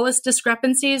smallest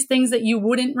discrepancies, things that you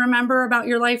wouldn't remember about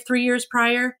your life 3 years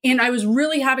prior. And I was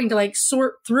really having to like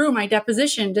sort through my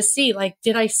deposition to see, like,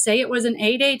 did I say it was an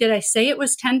A day? Did I say it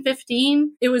was 10:15?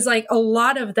 It was like a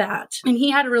lot of that. And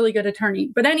he had a really good attorney.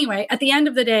 But anyway, at the end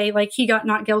of the day, like he got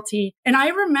not guilty. And I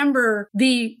remember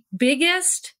the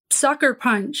biggest sucker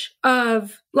punch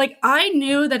of like, I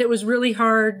knew that it was really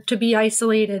hard to be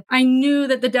isolated. I knew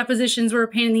that the depositions were a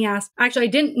pain in the ass. Actually, I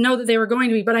didn't know that they were going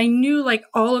to be, but I knew like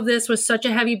all of this was such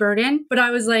a heavy burden. But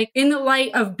I was like, in the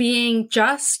light of being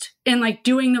just and like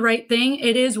doing the right thing,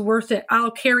 it is worth it.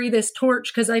 I'll carry this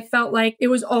torch, because I felt like it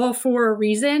was all for a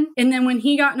reason. And then when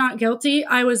he got not guilty,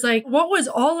 I was like, what was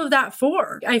all of that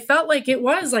for? I felt like it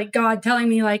was like God telling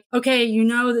me like, okay, you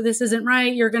know that this isn't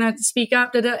right. You're going to speak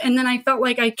up. And then I felt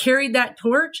like I carried that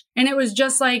torch, and it was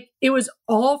just like, it was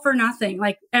all for nothing.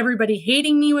 Like everybody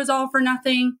hating me was all for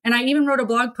nothing. And I even wrote a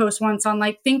blog post once on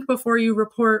like, think before you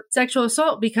report sexual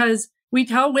assault, because we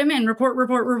tell women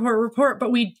report,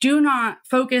 but we do not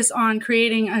focus on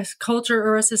creating a culture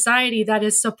or a society that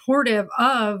is supportive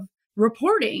of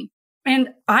reporting. And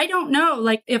I don't know,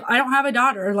 like if I don't have a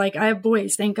daughter, like I have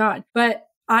boys, thank God, but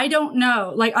I don't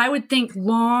know, like I would think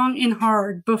long and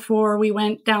hard before we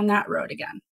went down that road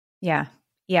again. Yeah.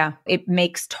 Yeah. It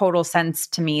makes total sense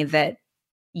to me that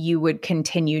you would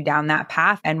continue down that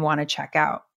path and want to check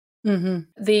out. Mm-hmm.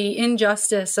 The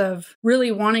injustice of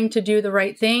really wanting to do the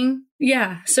right thing.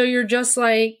 Yeah. So you're just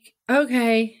like,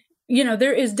 okay, you know,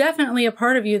 there is definitely a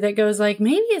part of you that goes like,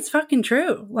 maybe it's fucking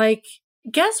true. Like,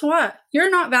 guess what?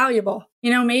 You're not valuable.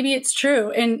 You know, maybe it's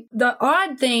true. And the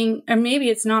odd thing, and maybe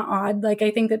it's not odd, like I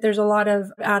think that there's a lot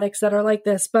of addicts that are like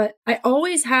this, but I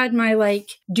always had my like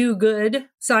do good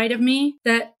side of me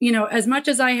that, you know, as much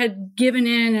as I had given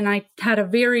in and I had a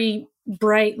very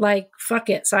bright, like, fuck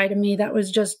it side of me that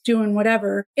was just doing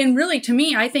whatever. And really to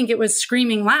me, I think it was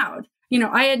screaming loud. You know,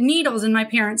 I had needles in my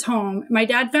parents' home. My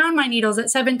dad found my needles at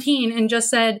 17 and just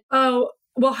said, oh,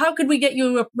 well, how could we get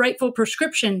you a rightful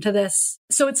prescription to this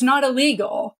so it's not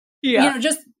illegal? Yeah. You know,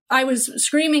 just I was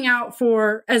screaming out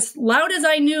for as loud as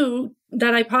I knew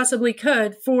that I possibly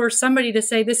could for somebody to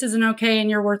say, this isn't okay and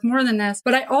you're worth more than this.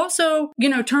 But I also, you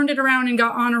know, turned it around and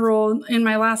got honor roll in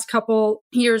my last couple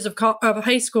years of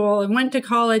high school and went to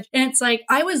college. And it's like,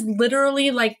 I was literally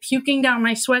like puking down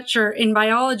my sweatshirt in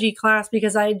biology class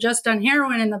because I had just done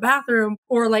heroin in the bathroom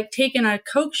or like taken a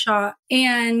Coke shot,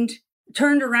 and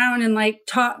turned around and like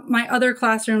taught my other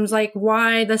classrooms like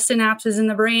why the synapses in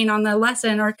the brain on the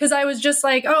lesson, or because I was just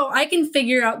like, oh, I can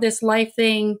figure out this life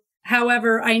thing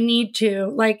however I need to.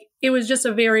 Like it was just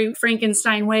a very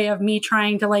Frankenstein way of me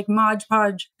trying to like Mod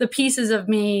Podge the pieces of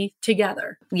me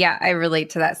together. Yeah, I relate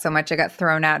to that so much. I got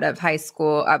thrown out of high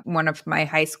school, one of my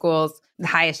high schools, the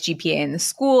highest GPA in the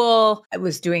school. I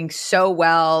was doing so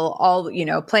well, all, you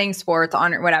know, playing sports,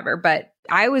 honor, whatever. But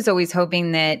I was always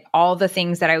hoping that all the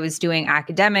things that I was doing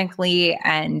academically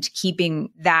and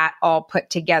keeping that all put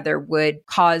together would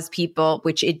cause people,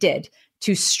 which it did,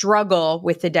 to struggle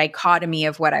with the dichotomy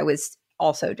of what I was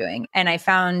also doing. And I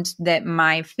found that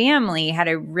my family had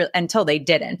until they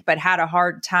didn't, but had a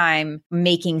hard time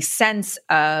making sense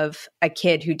of a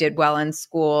kid who did well in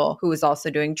school, who was also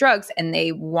doing drugs. And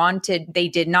they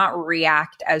did not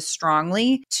react as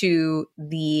strongly to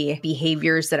the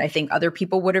behaviors that I think other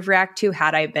people would have reacted to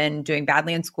had I been doing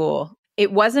badly in school.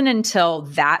 It wasn't until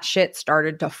that shit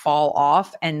started to fall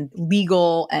off and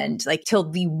legal and like till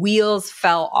the wheels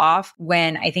fell off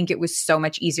when I think it was so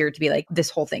much easier to be like,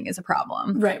 this whole thing is a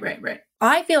problem. Right.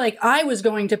 I feel like I was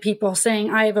going to people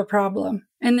saying I have a problem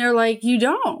and they're like, you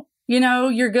don't.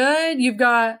 you're good. You've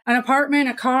got an apartment,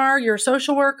 a car, you're a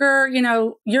social worker,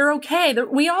 you're okay.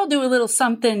 We all do a little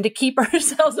something to keep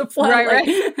ourselves afloat.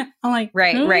 Right. I'm like,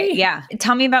 right. really? Right. Yeah.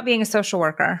 Tell me about being a social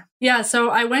worker. Yeah. So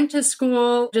I went to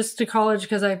school, just to college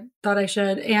because I thought I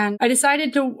should. And I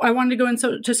decided I wanted to go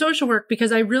into social work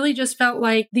because I really just felt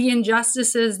like the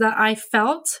injustices that I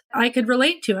felt I could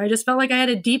relate to. I just felt like I had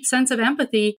a deep sense of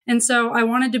empathy. And so I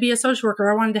wanted to be a social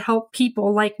worker. I wanted to help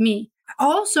people like me. I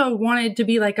also wanted to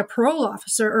be like a parole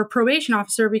officer or probation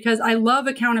officer because I love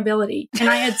accountability. And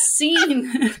I had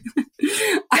seen,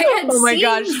 oh my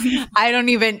gosh. I don't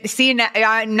even see.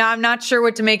 I'm not sure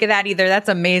what to make of that either. That's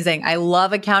amazing. I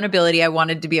love accountability. I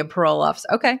wanted to be a parole officer.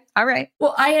 Okay. All right.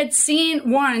 Well, I'd seen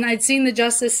the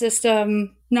justice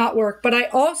system not work, but I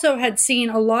also had seen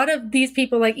a lot of these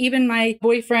people, like even my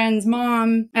boyfriend's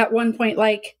mom at one point,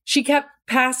 like she kept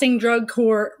passing drug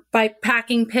court by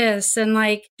packing piss and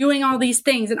like doing all these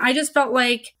things. And I just felt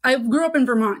like I grew up in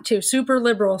Vermont too, super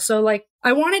liberal. So like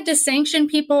I wanted to sanction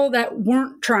people that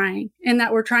weren't trying and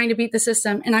that were trying to beat the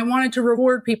system. And I wanted to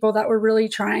reward people that were really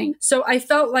trying. So I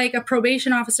felt like a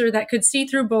probation officer that could see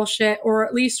through bullshit or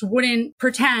at least wouldn't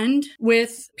pretend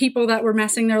with people that were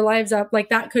messing their lives up. Like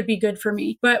that could be good for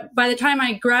me. But by the time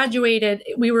I graduated,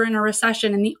 we were in a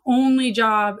recession and the only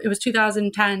job, it was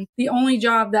 2010, the only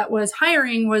job that was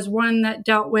hiring was one that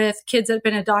dealt with kids that had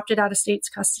been adopted out of state's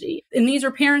custody. And these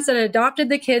were parents that had adopted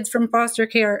the kids from foster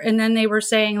care. And then they were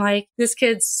saying like, this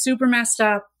kid's super messed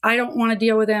up. I don't want to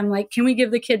deal with him. Like, can we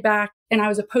give the kid back? And I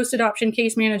was a post-adoption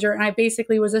case manager. And I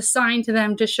basically was assigned to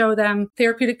them to show them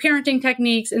therapeutic parenting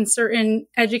techniques and certain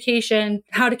education,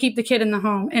 how to keep the kid in the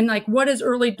home. And like, what does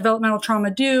early developmental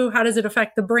trauma do? How does it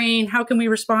affect the brain? How can we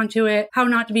respond to it? How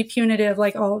not to be punitive?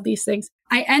 Like all of these things.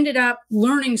 I ended up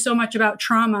learning so much about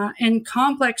trauma and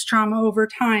complex trauma over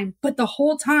time. But the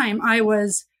whole time I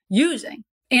was using.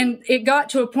 And it got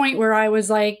to a point where I was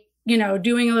like,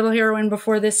 doing a little heroin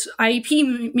before this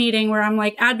IEP meeting where I'm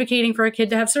like advocating for a kid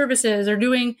to have services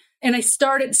and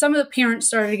some of the parents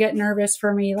started to get nervous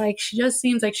for me. Like, she just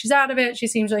seems like she's out of it. She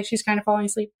seems like she's kind of falling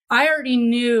asleep. I already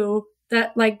knew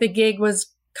that like the gig was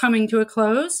coming to a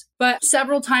close, but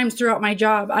several times throughout my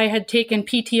job, I had taken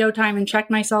PTO time and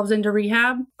checked myself into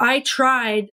rehab. I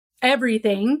tried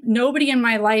everything. Nobody in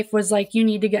my life was like, you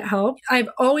need to get help. I've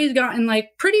always gotten like,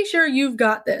 pretty sure you've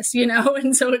got this,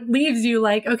 And so it leaves you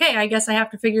like, okay, I guess I have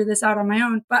to figure this out on my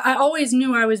own. But I always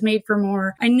knew I was made for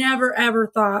more. I never ever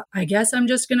thought, I guess I'm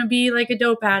just going to be like a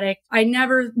dope addict. I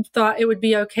never thought it would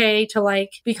be okay to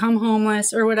like become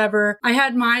homeless or whatever. I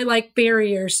had my like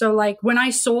barriers. So like when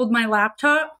I sold my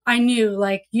laptop, I knew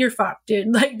like, you're fucked,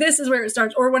 dude. Like this is where it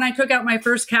starts. Or when I took out my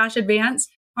first cash advance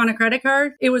on a credit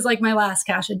card, it was like my last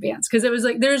cash advance because it was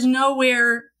like, there's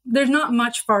not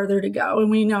much farther to go. And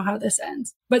we know how this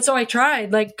ends. But so I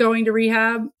tried like going to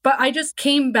rehab, but I just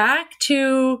came back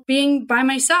to being by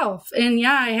myself. And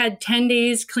yeah, I had 10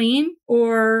 days clean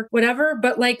or whatever,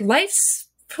 but like life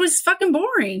was fucking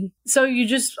boring. So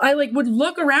I like would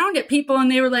look around at people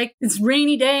and they were like, it's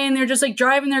rainy day and they're just like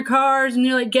driving their cars and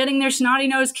they're like getting their snotty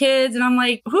nosed kids. And I'm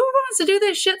like, who wants to do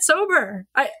this shit sober?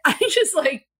 I just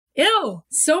like, ew,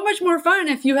 so much more fun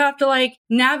if you have to like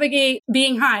navigate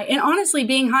being high. And honestly,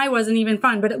 being high wasn't even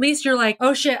fun, but at least you're like,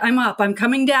 oh shit, I'm up, I'm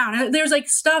coming down. And there's like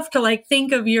stuff to like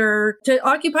think to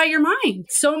occupy your mind.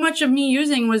 So much of me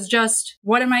using was just,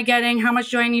 what am I getting? How much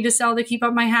do I need to sell to keep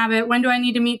up my habit? When do I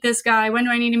need to meet this guy? When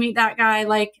do I need to meet that guy?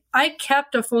 Like I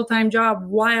kept a full-time job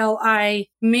while I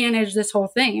managed this whole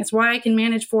thing. It's why I can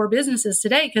manage 4 businesses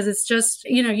today. Cause it's just,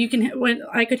 when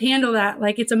I could handle that,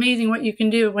 like it's amazing what you can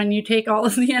do when you take all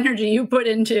of the energy you put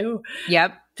into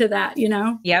to that,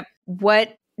 Yep.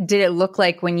 What did it look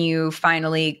like when you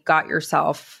finally got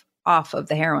yourself off of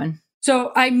the heroin?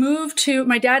 So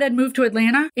my dad had moved to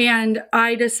Atlanta and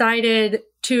I decided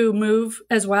to move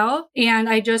as well. And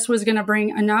I just was going to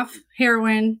bring enough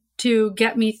heroin to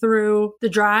get me through the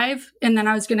drive. And then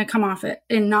I was going to come off it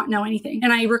and not know anything.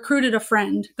 And I recruited a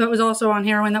friend that was also on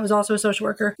heroin, that was also a social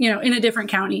worker, in a different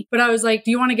county. But I was like,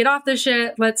 do you want to get off this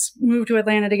shit? Let's move to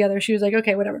Atlanta together. She was like,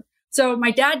 okay, whatever. So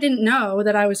my dad didn't know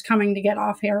that I was coming to get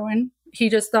off heroin. He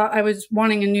just thought I was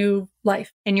wanting a new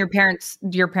life. And your parents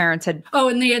had... Oh,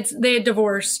 and they had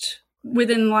divorced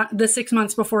within the 6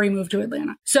 months before he moved to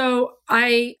Atlanta. So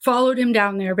I followed him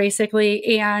down there basically.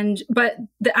 But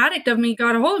the addict of me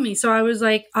got a hold of me. So I was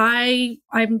like, I'm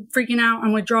freaking out.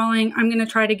 I'm withdrawing. I'm going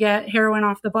to try to get heroin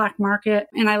off the black market.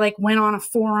 And I like went on a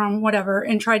forum, whatever,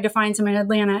 and tried to find some in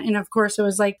Atlanta. And of course it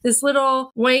was like this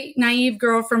little white, naive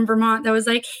girl from Vermont that was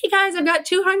like, hey guys, I've got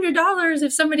 $200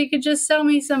 if somebody could just sell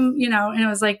me some, and it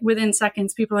was like within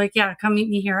seconds, people were like, yeah, come meet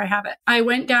me here. I have it. I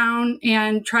went down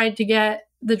and tried to get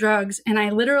the drugs. And I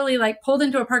literally like pulled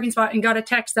into a parking spot and got a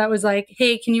text that was like,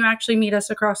 hey, can you actually meet us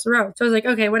across the road? So I was like,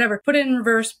 okay, whatever. Put it in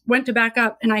reverse, went to back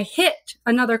up, and I hit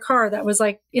another car that was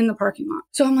like in the parking lot.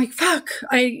 So I'm like, fuck.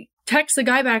 I text the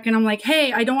guy back and I'm like,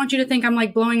 hey, I don't want you to think I'm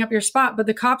like blowing up your spot, but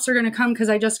the cops are going to come because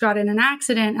I just got in an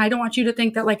accident. I don't want you to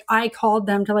think that like I called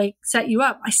them to like set you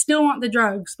up. I still want the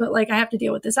drugs, but like I have to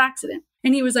deal with this accident.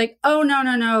 And he was like, oh,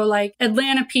 no. Like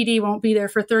Atlanta PD won't be there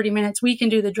for 30 minutes. We can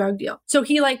do the drug deal. So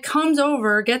he like comes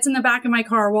over, gets in the back of my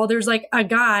car while there's like a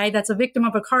guy that's a victim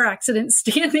of a car accident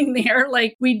standing there.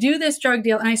 Like we do this drug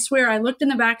deal. And I swear I looked in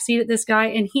the back seat at this guy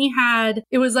and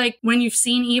it was like when you've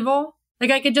seen evil. Like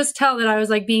I could just tell that I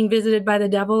was like being visited by the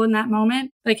devil in that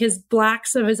moment. Like his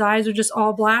blacks of his eyes are just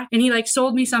all black. And he like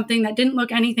sold me something that didn't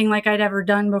look anything like I'd ever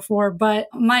done before. But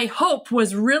my hope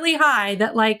was really high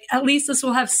that like, at least this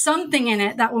will have something in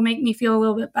it that will make me feel a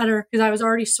little bit better because I was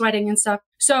already sweating and stuff.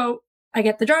 So I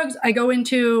get the drugs. I go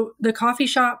into the coffee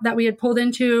shop that we had pulled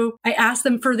into. I ask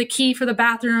them for the key for the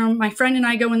bathroom. My friend and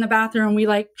I go in the bathroom. We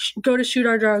like go to shoot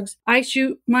our drugs. I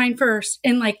shoot mine first.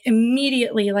 And like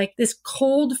immediately, like this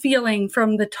cold feeling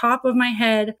from the top of my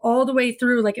head all the way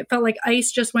through, like it felt like ice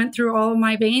just went through all of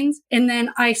my veins. And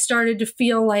then I started to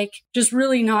feel like just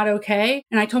really not okay.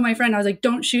 And I told my friend, I was like,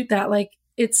 don't shoot that. Like,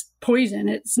 it's poison.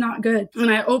 It's not good.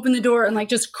 And I opened the door and like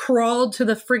just crawled to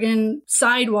the friggin'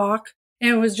 sidewalk. And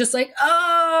it was just like,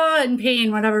 in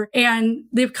pain, whatever. And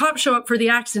the cops show up for the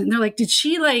accident. And they're like, is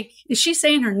she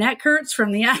saying her neck hurts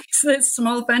from the accident,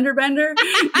 small fender bender?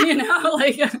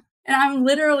 Like, and I'm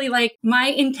literally like, my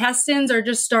intestines are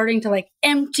just starting to like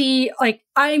empty. Like,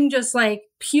 I'm just like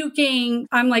puking.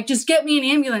 I'm like, just get me an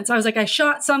ambulance. I was like, I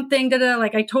shot something.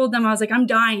 Like I told them, I was like, I'm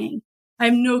dying. I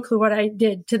have no clue what I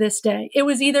did to this day. It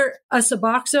was either a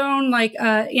Suboxone, like,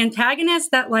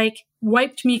 antagonist that like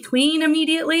wiped me clean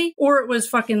immediately, or it was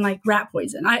fucking like rat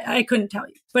poison. I couldn't tell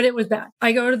you, but it was bad.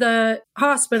 I go to the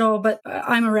hospital, but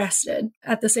I'm arrested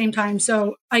at the same time.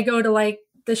 So I go to like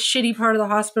the shitty part of the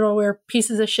hospital where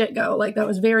pieces of shit go. Like that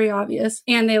was very obvious.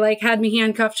 And they like had me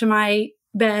handcuffed to my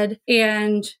bed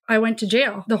and I went to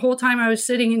jail. The whole time I was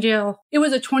sitting in jail, it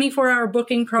was a 24-hour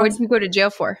booking process. What did you go to jail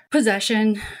for?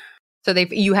 Possession. So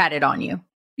you had it on you.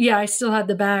 Yeah, I still had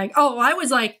the bag. Oh, I was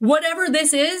like, whatever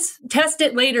this is, test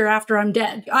it later after I'm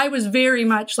dead. I was very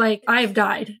much like, I've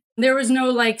died. There was no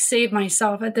like save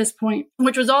myself at this point,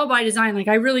 which was all by design. Like,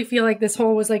 I really feel like this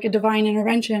whole was like a divine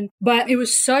intervention, but it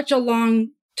was such a long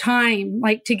time,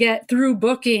 like to get through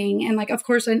booking. And like, of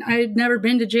course, I had never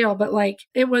been to jail, but like,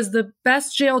 it was the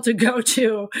best jail to go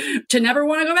to never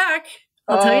want to go back.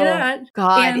 I'll tell you that.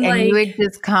 God. And like, you had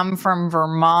just come from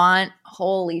Vermont.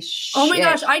 Holy shit. Oh my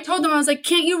gosh. I told them, I was like,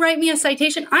 can't you write me a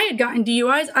citation? I had gotten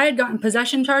DUIs. I had gotten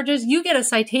possession charges. You get a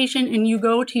citation and you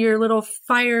go to your little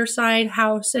fireside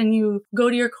house and you go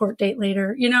to your court date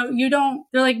later. They're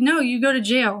like, no, you go to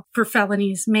jail for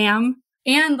felonies, ma'am.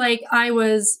 And like it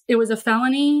was a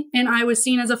felony and I was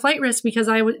seen as a flight risk because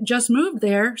I just moved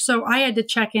there. So I had to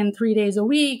check in 3 days a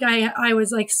week. I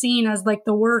was like seen as like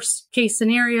the worst case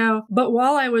scenario. But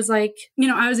while I was like,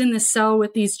 I was in this cell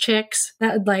with these chicks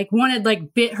that like one had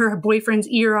like bit her boyfriend's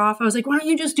ear off. I was like, why don't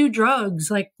you just do drugs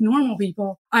like normal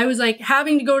people? I was like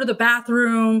having to go to the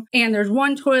bathroom and there's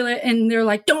one toilet and they're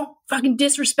like, don't fucking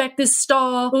disrespect this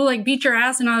stall. We'll like beat your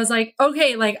ass. And I was like,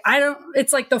 okay, like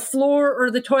it's like the floor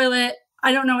or the toilet.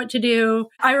 I don't know what to do.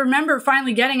 I remember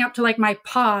finally getting up to like my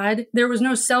pod. There was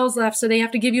no cells left. So they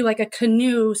have to give you like a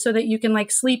canoe so that you can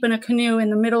like sleep in a canoe in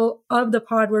the middle of the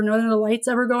pod where none of the lights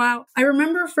ever go out. I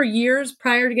remember for years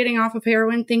prior to getting off of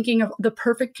heroin, thinking of the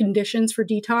perfect conditions for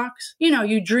detox.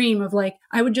 You dream of like,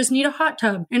 I would just need a hot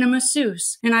tub and a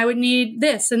masseuse and I would need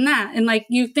this and that. And like,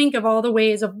 you think of all the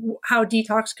ways of how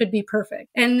detox could be perfect.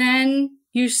 And then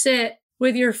you sit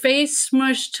with your face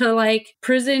smushed to like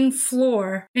prison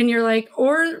floor and you're like,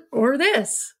 or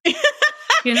this,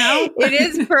 It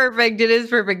is perfect. It is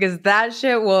perfect because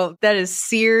that is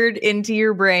seared into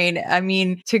your brain. I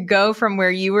mean, to go from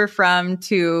where you were from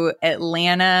to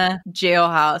Atlanta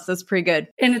jailhouse, that's pretty good.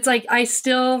 And it's like, I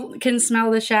still can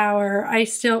smell the shower.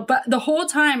 But the whole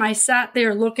time I sat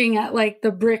there looking at like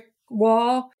the brick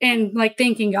wall and like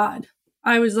thanking God.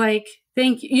 I was like,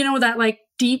 thank you. That like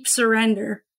deep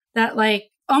surrender. That like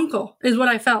uncle is what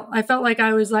I felt. I felt like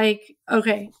I was like,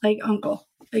 okay, like uncle,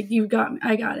 like you got me.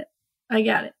 I got it.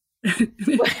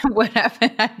 What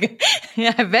happened?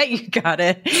 I bet you got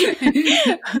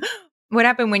it. What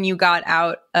happened when you got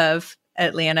out of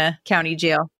Atlanta County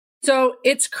Jail? So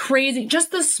it's crazy.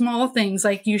 Just the small things,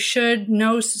 like you should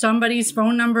know somebody's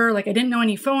phone number. Like I didn't know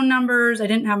any phone numbers. I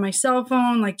didn't have my cell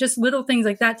phone, like just little things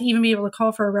like that to even be able to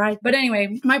call for a ride. But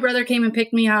anyway, my brother came and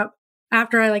picked me up.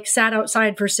 after I like sat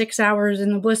outside for 6 hours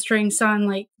in the blistering sun,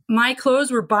 like my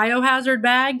clothes were biohazard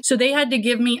bagged. So they had to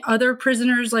give me other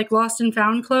prisoners like lost and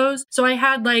found clothes. So I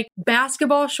had like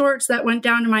basketball shorts that went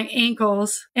down to my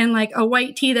ankles and like a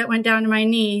white tee that went down to my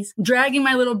knees, dragging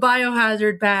my little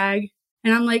biohazard bag.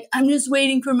 And I'm like, I'm just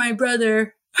waiting for my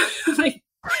brother. like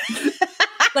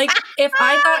if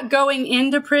I thought going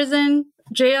into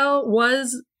jail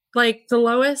was like the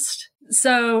lowest.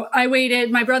 So I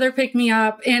waited, my brother picked me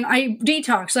up and I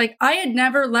detoxed. Like I had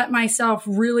never let myself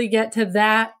really get to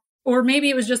that, or maybe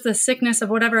it was just the sickness of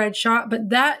whatever I'd shot, but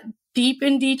that deep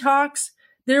in detox,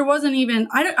 there wasn't even,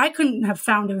 I couldn't have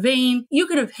found a vein. You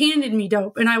could have handed me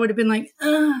dope and I would have been like,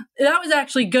 ugh. That was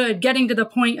actually good, getting to the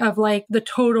point of like the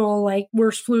total like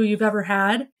worst flu you've ever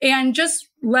had. And just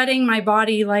letting my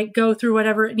body like go through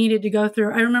whatever it needed to go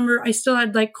through. I remember I still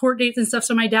had like court dates and stuff.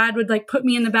 So my dad would like put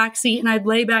me in the back seat and I'd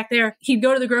lay back there. He'd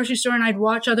go to the grocery store and I'd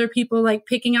watch other people like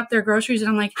picking up their groceries. And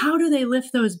I'm like, how do they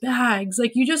lift those bags?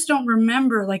 Like you just don't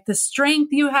remember like the strength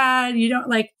you had. You don't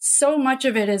like, so much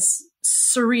of it is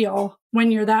surreal when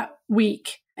you're that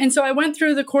weak. And so I went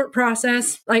through the court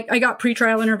process. Like I got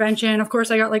pretrial intervention. Of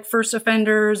course, I got like first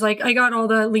offenders. Like I got all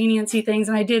the leniency things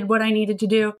and I did what I needed to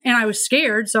do. And I was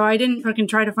scared. So I didn't fucking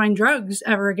try to find drugs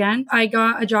ever again. I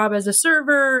got a job as a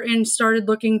server and started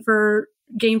looking for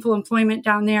gainful employment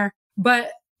down there.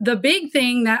 But the big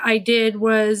thing that I did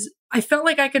was I felt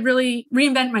like I could really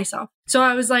reinvent myself. So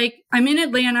I was like, I'm in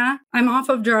Atlanta. I'm off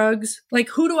of drugs. Like,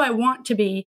 who do I want to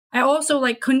be? I also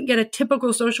like couldn't get a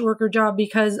typical social worker job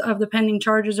because of the pending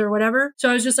charges or whatever. So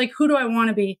I was just like, who do I want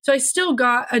to be? So I still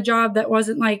got a job that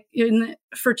wasn't like in the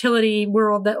fertility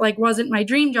world, that like wasn't my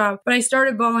dream job, but I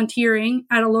started volunteering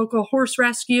at a local horse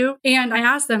rescue. And I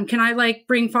asked them, can I like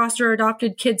bring foster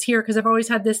adopted kids here? Cause I've always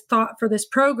had this thought for this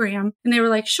program. And they were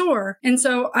like, sure. And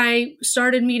so I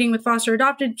started meeting with foster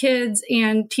adopted kids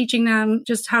and teaching them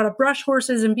just how to brush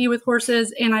horses and be with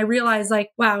horses. And I realized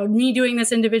like, wow, me doing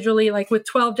this individually, like with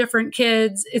 12 different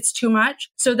kids, it's too much.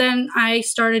 So then I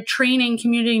started training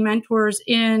community mentors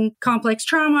in complex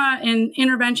trauma and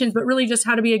interventions, but really just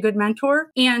how to be a good mentor,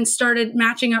 and started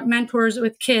matching up mentors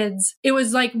with kids. It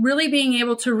was like really being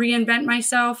able to reinvent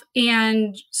myself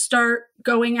and start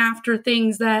going after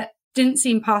things that didn't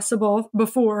seem possible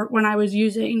before when I was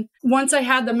using. Once I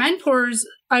had the mentors,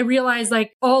 I realized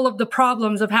like all of the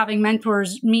problems of having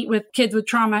mentors meet with kids with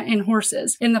trauma and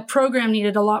horses. And the program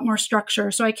needed a lot more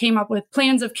structure. So I came up with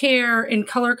plans of care and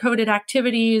color-coded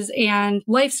activities and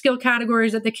life skill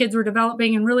categories that the kids were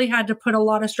developing, and really had to put a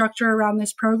lot of structure around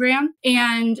this program,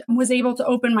 and was able to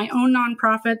open my own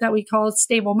nonprofit that we called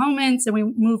Stable Moments. And we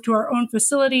moved to our own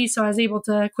facility. So I was able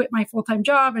to quit my full-time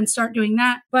job and start doing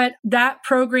that. But that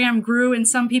program grew, and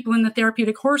some people in the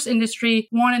therapeutic horse industry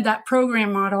wanted that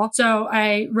program model. So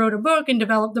I wrote a book and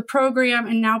developed the program,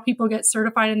 and now people get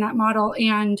certified in that model.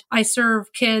 And I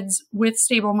serve kids with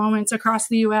Stable Moments across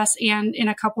the US and in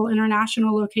a couple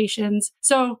international locations.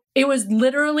 So it was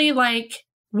literally like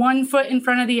one foot in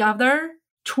front of the other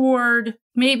toward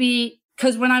maybe,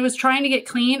 because when I was trying to get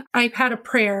clean, I had a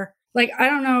prayer. Like, I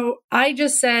don't know, I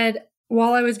just said,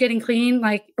 while I was getting clean,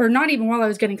 like, or not even while I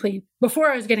was getting clean,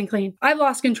 before I was getting clean, I've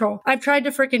lost control. I've tried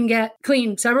to freaking get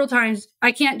clean several times.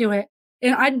 I can't do it.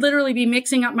 And I'd literally be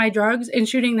mixing up my drugs and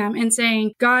shooting them and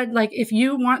saying, God, like, if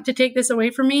you want to take this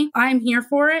away from me, I'm here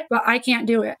for it, but I can't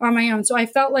do it on my own. So I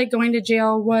felt like going to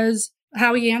jail was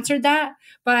how he answered that.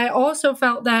 But I also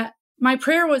felt that my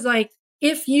prayer was like,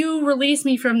 if you release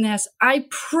me from this, I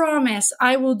promise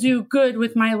I will do good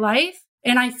with my life.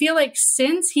 And I feel like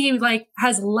since he like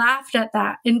has laughed at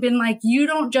that and been like, you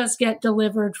don't just get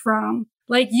delivered from,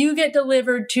 like, you get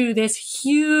delivered to this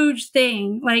huge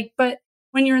thing. Like, but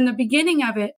when you're in the beginning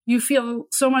of it, you feel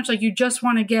so much like you just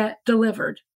want to get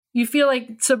delivered. You feel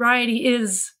like sobriety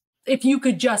is, if you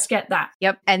could just get that.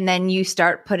 Yep. And then you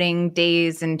start putting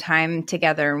days and time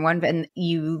together and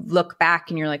you look back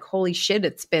and you're like, holy shit,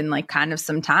 it's been like kind of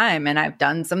some time and I've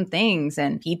done some things,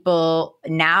 and people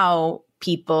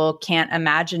can't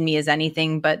imagine me as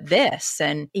anything but this.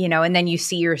 And, and then you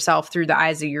see yourself through the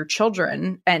eyes of your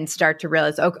children and start to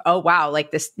realize, oh, wow, like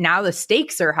this, now the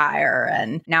stakes are higher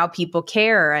and now people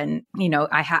care. And,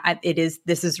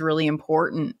 this is really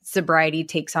important. Sobriety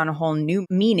takes on a whole new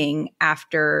meaning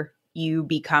after you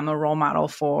become a role model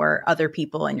for other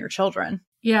people and your children.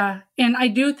 Yeah. And I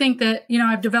do think that,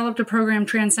 I've developed a program,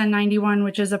 Transcend 91,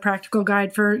 which is a practical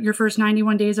guide for your first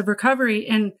 91 days of recovery.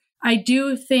 And I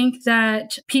do think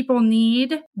that people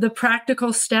need the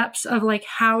practical steps of like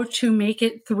how to make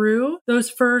it through those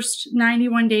first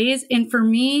 91 days. And for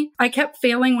me, I kept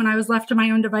failing when I was left to my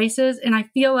own devices. And I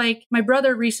feel like my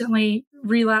brother recently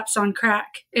relapsed on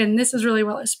crack. And this is really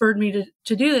what spurred me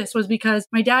to do this, was because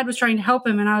my dad was trying to help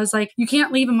him. And I was like, you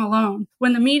can't leave him alone.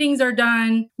 When the meetings are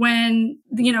done, when,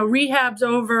 rehab's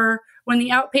over, when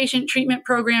the outpatient treatment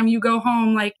program, you go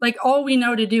home, like all we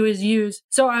know to do is use.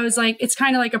 So I was like, it's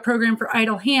kind of like a program for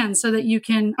idle hands so that you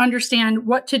can understand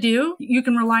what to do. You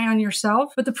can rely on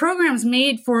yourself, but the program's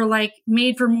made for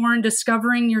more in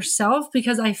discovering yourself,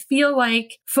 because I feel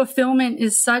like fulfillment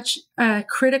is such a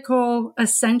critical,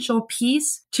 essential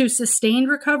piece to sustained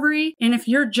recovery. And if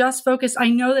you're just focused, I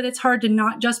know that it's hard to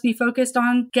not just be focused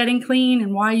on getting clean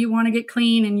and why you want to get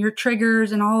clean and your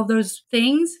triggers and all of those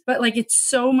things, but like it's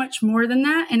so much more than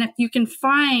that. And if you can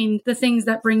find the things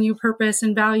that bring you purpose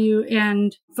and value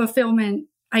and fulfillment,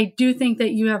 I do think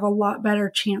that you have a lot better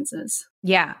chances.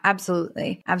 Yeah,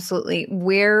 absolutely. Absolutely.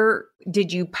 Where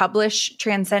did you publish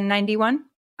Transcend 91?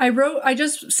 I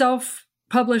just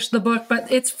self-published the book,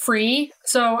 but it's free.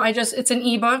 So it's an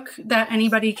ebook that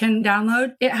anybody can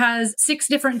download. It has 6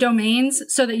 different domains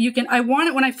so that you can,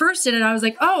 when I first did it, I was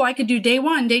like, oh, I could do day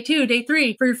 1, day 2, day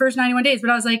 3 for your first 91 days. But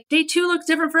I was like, day 2 looks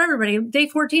different for everybody. Day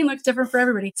 14 looks different for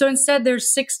everybody. So instead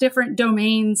there's 6 different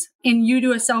domains, and you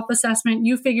do a self-assessment.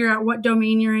 You figure out what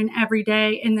domain you're in every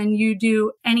day, and then you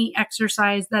do any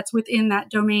exercise that's within that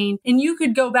domain. And you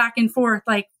could go back and forth,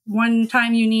 like one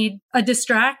time you need a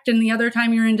distract and the other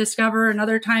time you're in discover,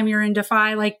 another time you're in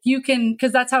defy. Like you can,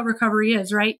 because that's how recovery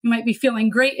is, right? You might be feeling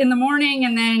great in the morning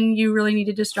and then you really need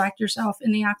to distract yourself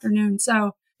in the afternoon.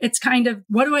 So it's kind of,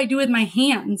 what do I do with my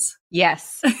hands?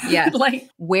 Yes. Yes.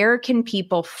 Where can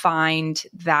people find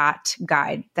that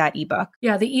guide, that ebook?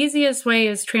 Yeah. The easiest way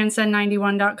is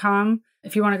transcend91.com.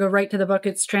 If you want to go right to the book,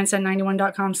 it's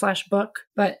transcend91.com/book,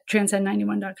 but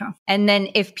transcend91.com. And then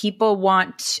if people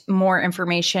want more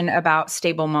information about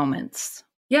Stable Moments,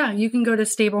 yeah, you can go to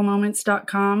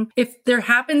stablemoments.com. If there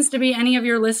happens to be any of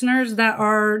your listeners that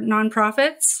are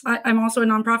nonprofits, I'm also a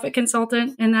nonprofit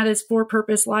consultant, and that is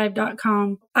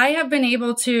forpurposelive.com. I have been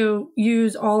able to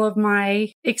use all of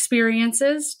my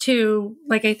experiences to,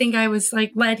 I think I was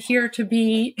led here to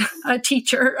be a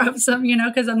teacher of some,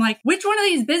 because I'm like, which one of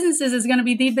these businesses is going to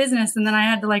be the business? And then I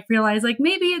had to realize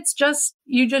maybe it's just,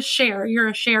 you just share, you're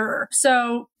a sharer.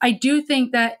 So I do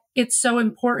think that it's so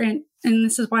important. And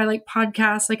this is why I like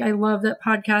podcasts. I love that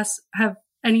podcasts have,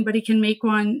 anybody can make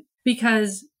one,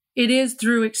 because it is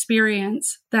through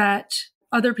experience that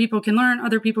other people can learn,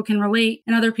 other people can relate,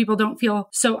 and other people don't feel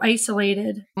so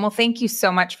isolated. Well, thank you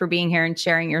so much for being here and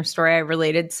sharing your story. I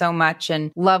related so much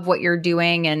and love what you're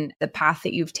doing and the path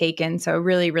that you've taken. So I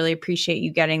really, really appreciate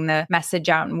you getting the message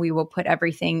out, and we will put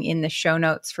everything in the show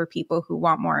notes for people who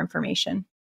want more information.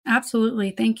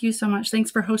 Absolutely. Thank you so much. Thanks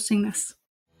for hosting this.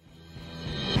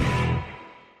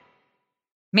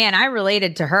 Man, I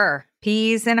related to her.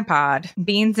 Peas in a pod,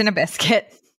 beans in a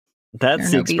biscuit.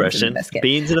 That's the expression.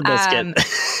 Beans in a biscuit.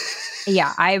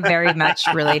 Yeah, I very much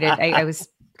related. I was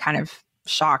kind of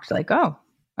shocked, oh,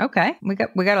 okay, we got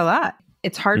a lot.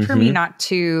 It's hard for me not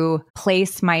to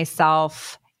place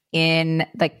myself in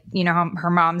her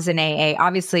mom's in AA.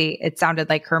 Obviously, it sounded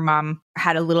like her mom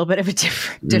had a little bit of a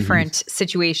different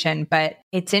situation, but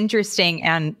it's interesting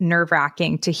and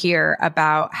nerve-wracking to hear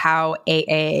about how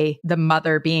AA, the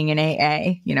mother being in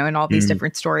AA, and all these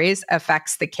different stories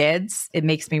affects the kids. It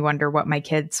makes me wonder what my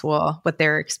kids what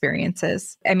their experience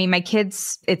is. I mean, my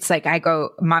kids, it's I go,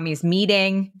 mommy's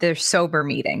meeting, they're sober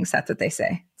meetings. That's what they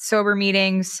say. Sober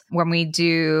meetings, when we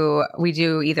do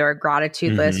either a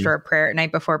gratitude list or a prayer at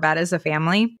night before bed as a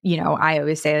family. I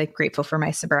always say grateful for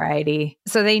my sobriety.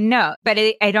 So they know, but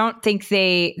I don't think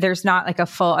there's not a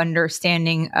full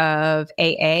understanding of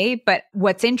AA. But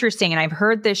what's interesting, and I've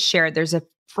heard this shared, there's a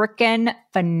freaking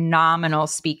phenomenal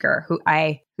speaker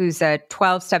who's a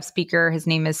 12-step speaker.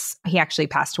 He actually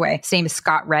passed away. His name is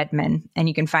Scott Redman, and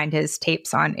you can find his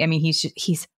tapes on, he's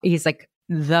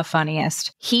the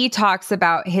funniest. He talks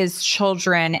about his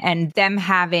children and them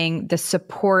having the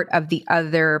support of the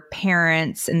other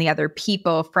parents and the other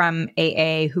people from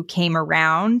AA who came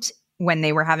around when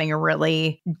they were having a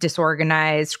really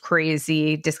disorganized,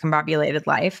 crazy, discombobulated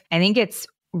life. I think it's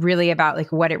really about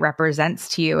what it represents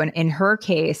to you. And in her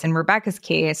case, in Rebecca's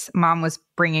case, mom was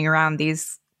bringing around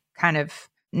these kind of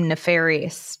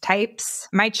nefarious types.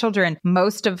 My children,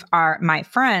 most of my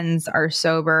friends are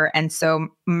sober. And so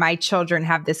my children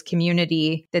have this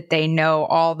community that they know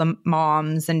all the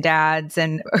moms and dads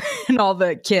and all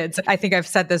the kids. I think I've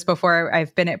said this before.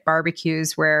 I've been at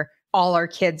barbecues where all our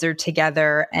kids are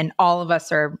together and all of us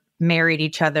are married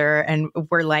each other and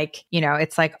we're like,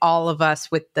 it's like all of us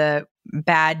with the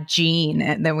bad gene.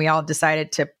 And then we all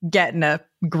decided to get in a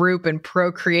group and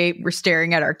procreate. We're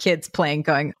staring at our kids playing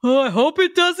going, oh, I hope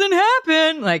it doesn't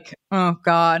happen. Like, oh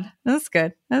God, that's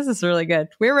good. This is really good.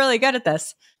 We're really good at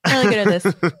this. Really good at this.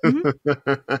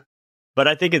 Mm-hmm. But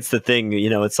I think it's the thing,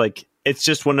 it's like, it's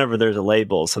just whenever there's a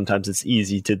label, sometimes it's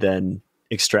easy to then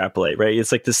extrapolate, right?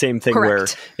 It's like the same thing where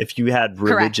if you had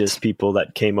religious people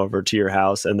that came over to your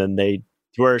house and then they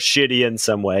were shitty in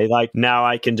some way, like now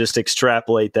I can just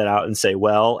extrapolate that out and say,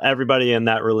 well, everybody in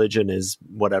that religion is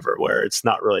whatever, where it's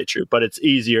not really true, but it's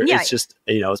easier. Yeah. It's just,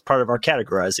 it's part of our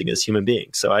categorizing as human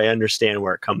beings. So I understand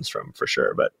where it comes from for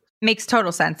sure, but makes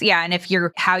total sense. Yeah. And if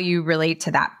you're how you relate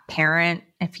to that parent,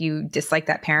 if you dislike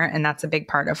that parent and that's a big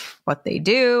part of what they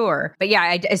do, but yeah,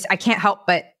 I can't help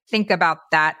but think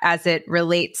about that as it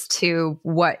relates to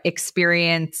what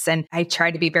experience. And I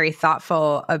try to be very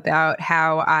thoughtful about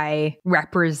how I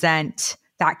represent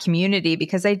that community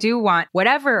because I do want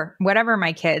whatever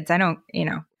my kids,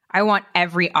 I want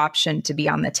every option to be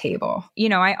on the table.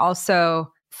 I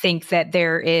also think that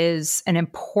there is an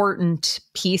important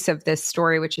piece of this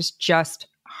story, which is just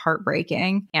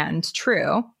heartbreaking and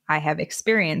true. I have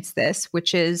experienced this,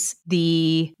 which is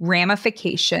the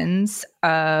ramifications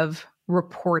of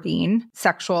reporting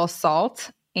sexual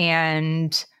assault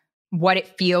and what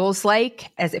it feels like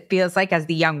as the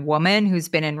young woman who's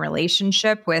been in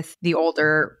relationship with the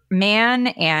older man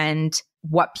and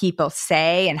what people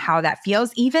say and how that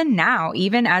feels even now,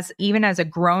 even as a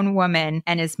grown woman.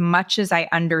 And as much as I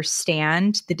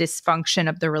understand the dysfunction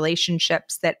of the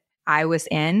relationships that I was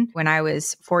in when I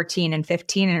was 14 and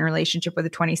 15 in a relationship with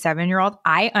a 27-year-old,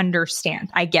 I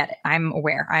understand. I get it. I'm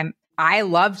aware. I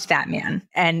loved that man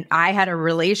and I had a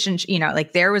relationship,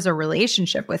 there was a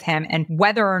relationship with him, and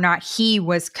whether or not he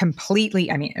was completely,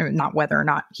 not whether or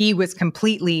not he was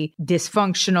completely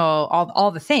dysfunctional, all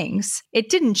the things, it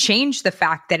didn't change the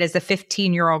fact that as a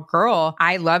 15-year-old girl,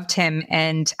 I loved him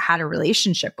and had a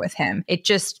relationship with him. It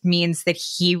just means that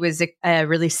he was a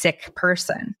really sick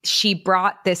person. She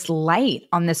brought this light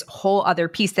on this whole other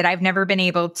piece that I've never been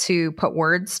able to put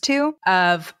words to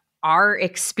of our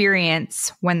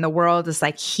experience when the world is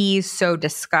like, he's so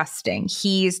disgusting.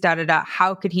 He's da-da-da.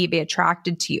 How could he be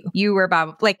attracted to you? You were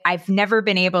about, like, I've never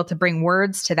been able to bring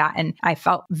words to that. And I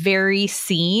felt very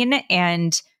seen.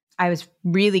 And I was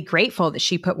really grateful that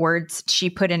she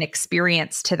put an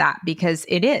experience to that because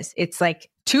it's like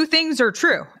two things are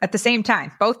true at the same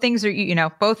time. Both things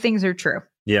are true.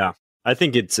 Yeah. I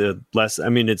think it's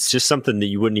it's just something that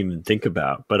you wouldn't even think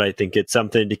about, but I think it's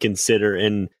something to consider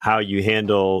in how you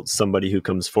handle somebody who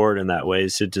comes forward in that way,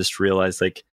 is to just realize,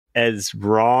 like, as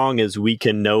wrong as we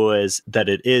can know as that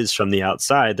it is from the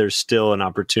outside, there's still an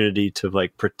opportunity to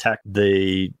like protect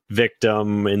the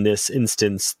victim in this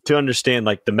instance, to understand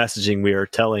like the messaging we are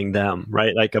telling them,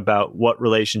 right? Like about what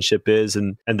relationship is,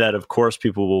 and that of course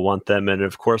people will want them, and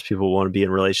of course people want to be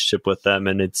in relationship with them,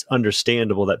 and it's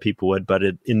understandable that people would, but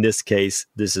in this case,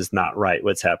 this is not right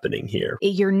what's happening here.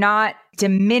 You're not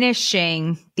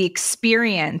diminishing the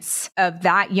experience of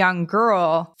that young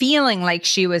girl feeling like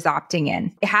she was opting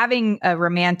in, having a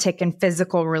romantic and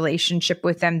physical relationship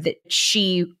with them that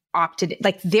she opted in.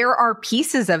 Like, there are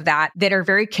pieces of that are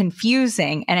very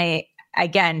confusing. And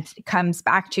again, it comes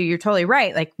back to, you're totally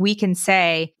right. Like, we can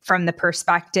say from the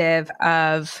perspective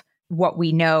of what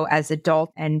we know as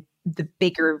adults and the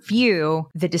bigger view,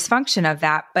 the dysfunction of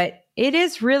that. But it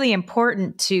is really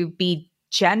important to be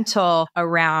gentle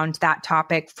around that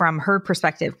topic from her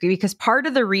perspective, because part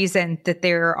of the reason that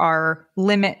there are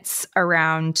limits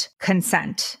around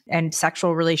consent and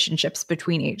sexual relationships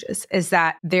between ages is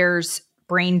that there's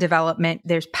brain development,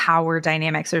 there's power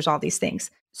dynamics, there's all these things.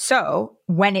 So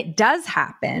when it does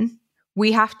happen,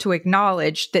 we have to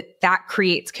acknowledge that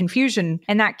creates confusion,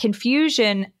 and that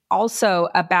confusion also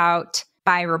about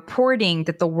by reporting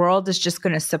that the world is just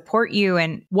going to support you.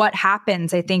 And what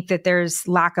happens, I think that there's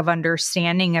lack of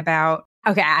understanding about,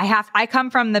 okay, I come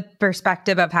from the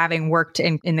perspective of having worked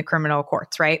in the criminal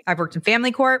courts, right? I've worked in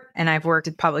family court and I've worked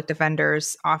at public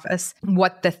defender's office.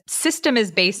 What the system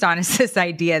is based on is this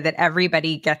idea that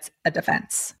everybody gets a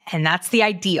defense. And that's the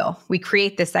ideal. We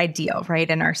create this ideal, right,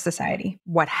 in our society.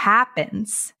 What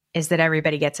happens is that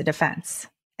everybody gets a defense,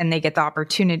 and they get the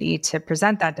opportunity to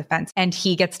present that defense, and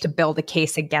he gets to build a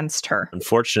case against her.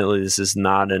 Unfortunately, this is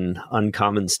not an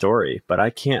uncommon story, but I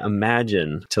can't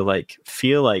imagine to like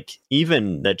feel like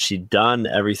even that she'd done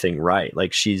everything right.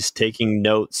 Like, she's taking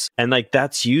notes and like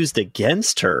that's used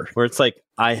against her, where it's like,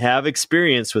 I have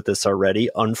experience with this already.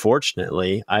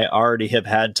 Unfortunately, I already have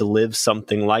had to live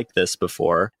something like this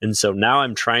before. And so now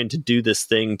I'm trying to do this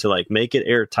thing to like make it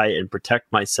airtight and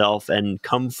protect myself and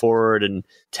come forward and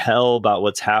tell about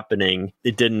what's happening.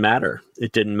 It didn't matter.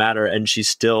 It didn't matter. And she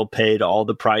still paid all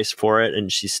the price for it.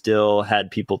 And she still had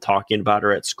people talking about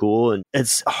her at school. And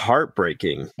it's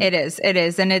heartbreaking. It is.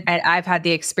 And I've had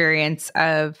the experience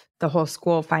of the whole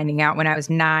school finding out when I was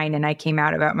 9 and I came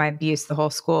out about my abuse. The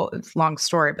whole school, it's a long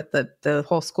story, but the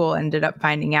whole school ended up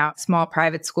finding out. Small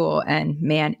private school. And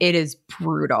man, it is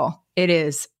brutal. It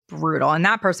is brutal. And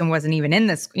that person wasn't even in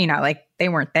this, like they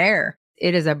weren't there.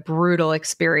 It is a brutal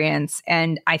experience.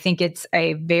 And I think it's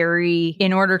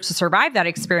in order to survive that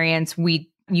experience,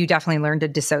 you definitely learn to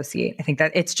dissociate. I think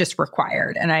that it's just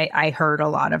required. And I heard a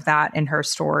lot of that in her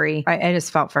story. I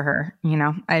just felt for her,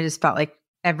 I just felt like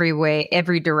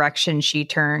every direction she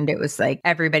turned, it was like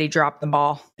everybody dropped the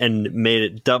ball. And made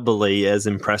it doubly as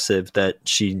impressive that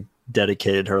she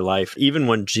dedicated her life, even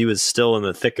when she was still in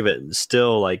the thick of it,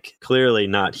 still like clearly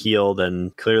not healed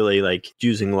and clearly like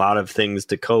using a lot of things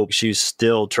to cope. She's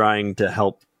still trying to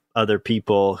help other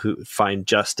people who find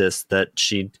justice that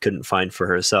she couldn't find for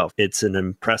herself. It's an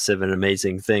impressive and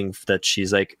amazing thing that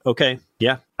she's like, okay,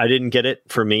 yeah, I didn't get it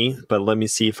for me, but let me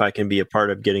see if I can be a part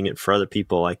of getting it for other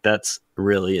people. Like that's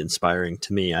really inspiring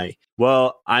to me.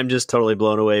 I'm just totally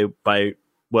blown away by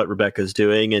what Rebecca's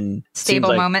doing and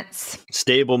stable moments.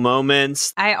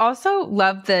 I also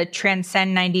love the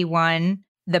Transcend 91,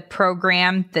 the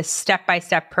program, the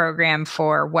step-by-step program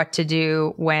for what to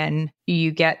do when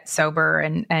you get sober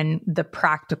and the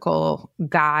practical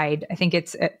guide. I think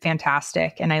it's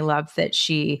fantastic. And I love that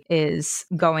she is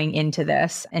going into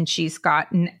this and she's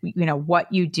gotten, what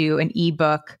you do, an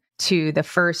ebook to the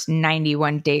first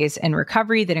 91 days in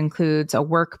recovery that includes a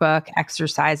workbook,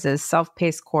 exercises,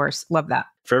 self-paced course. Love that.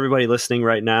 For everybody listening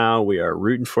right now, we are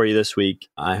rooting for you this week.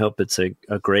 I hope it's a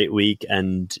great week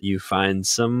and you find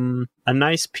a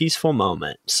nice peaceful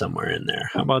moment somewhere in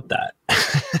there. How about that?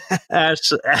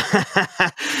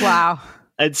 Wow.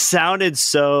 It sounded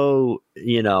so,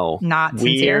 not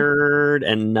weird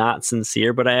and not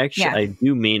sincere, but I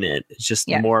do mean it. It's just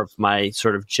more of my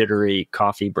sort of jittery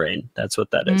coffee brain. That's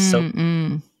what that is. So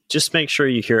just make sure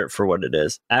you hear it for what it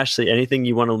is. Ashley, anything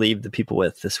you want to leave the people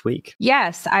with this week?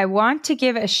 Yes, I want to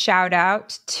give a shout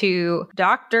out to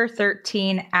Dr.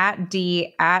 13 at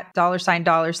D at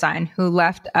 $, who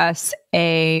left us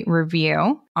a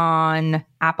review on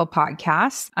Apple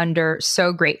Podcasts under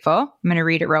So Grateful. I'm going to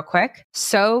read it real quick.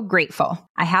 So grateful.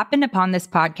 I happened upon this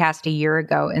podcast a year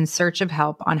ago in search of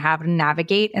help on how to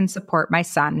navigate and support my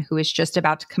son, who is just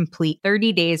about to complete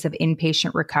 30 days of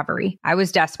inpatient recovery. I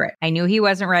was desperate. I knew he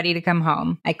wasn't ready to come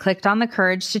home. I clicked on the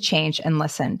Courage to Change and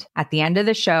listened. At the end of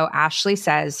the show, Ashley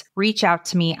says, "Reach out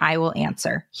to me. I will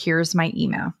answer. Here's my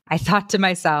email." I thought to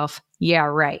myself, yeah,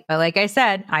 right. But like I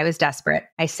said, I was desperate.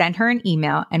 I sent her an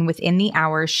email, and within the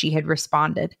hours, she had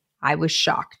responded. I was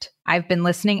shocked. I've been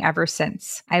listening ever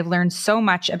since. I've learned so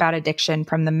much about addiction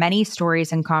from the many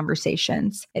stories and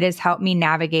conversations. It has helped me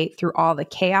navigate through all the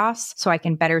chaos so I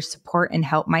can better support and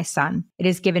help my son. It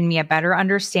has given me a better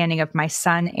understanding of my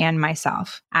son and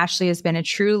myself. Ashley has been a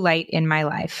true light in my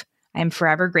life. I am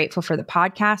forever grateful for the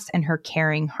podcast and her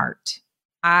caring heart.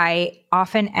 I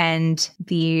often end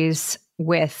these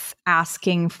with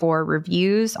asking for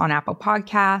reviews on Apple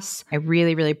Podcasts. I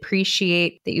really, really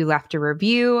appreciate that you left a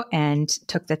review and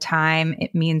took the time.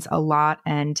 It means a lot.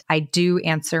 And I do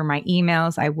answer my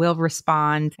emails. I will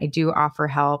respond. I do offer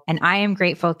help. And I am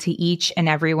grateful to each and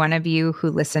every one of you who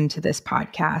listen to this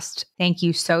podcast. Thank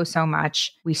you so, so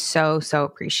much. We so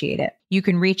appreciate it. You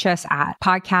can reach us at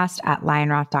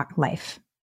podcast@lionrock.life.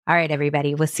 All right,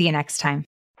 everybody. We'll see you next time.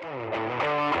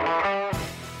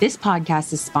 This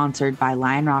podcast is sponsored by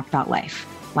lionrock.life.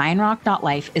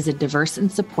 Lionrock.life is a diverse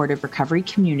and supportive recovery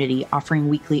community offering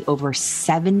weekly over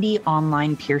 70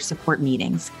 online peer support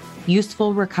meetings,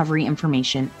 useful recovery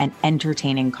information, and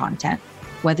entertaining content.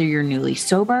 Whether you're newly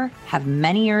sober, have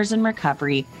many years in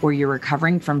recovery, or you're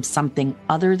recovering from something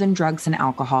other than drugs and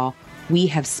alcohol, we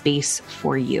have space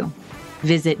for you.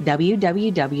 Visit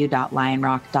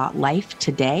www.lionrock.life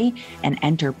today and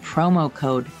enter promo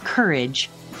code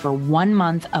COURAGE for 1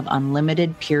 month of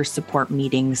unlimited peer support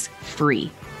meetings free.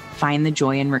 Find the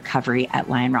joy in recovery at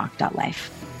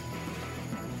lionrock.life.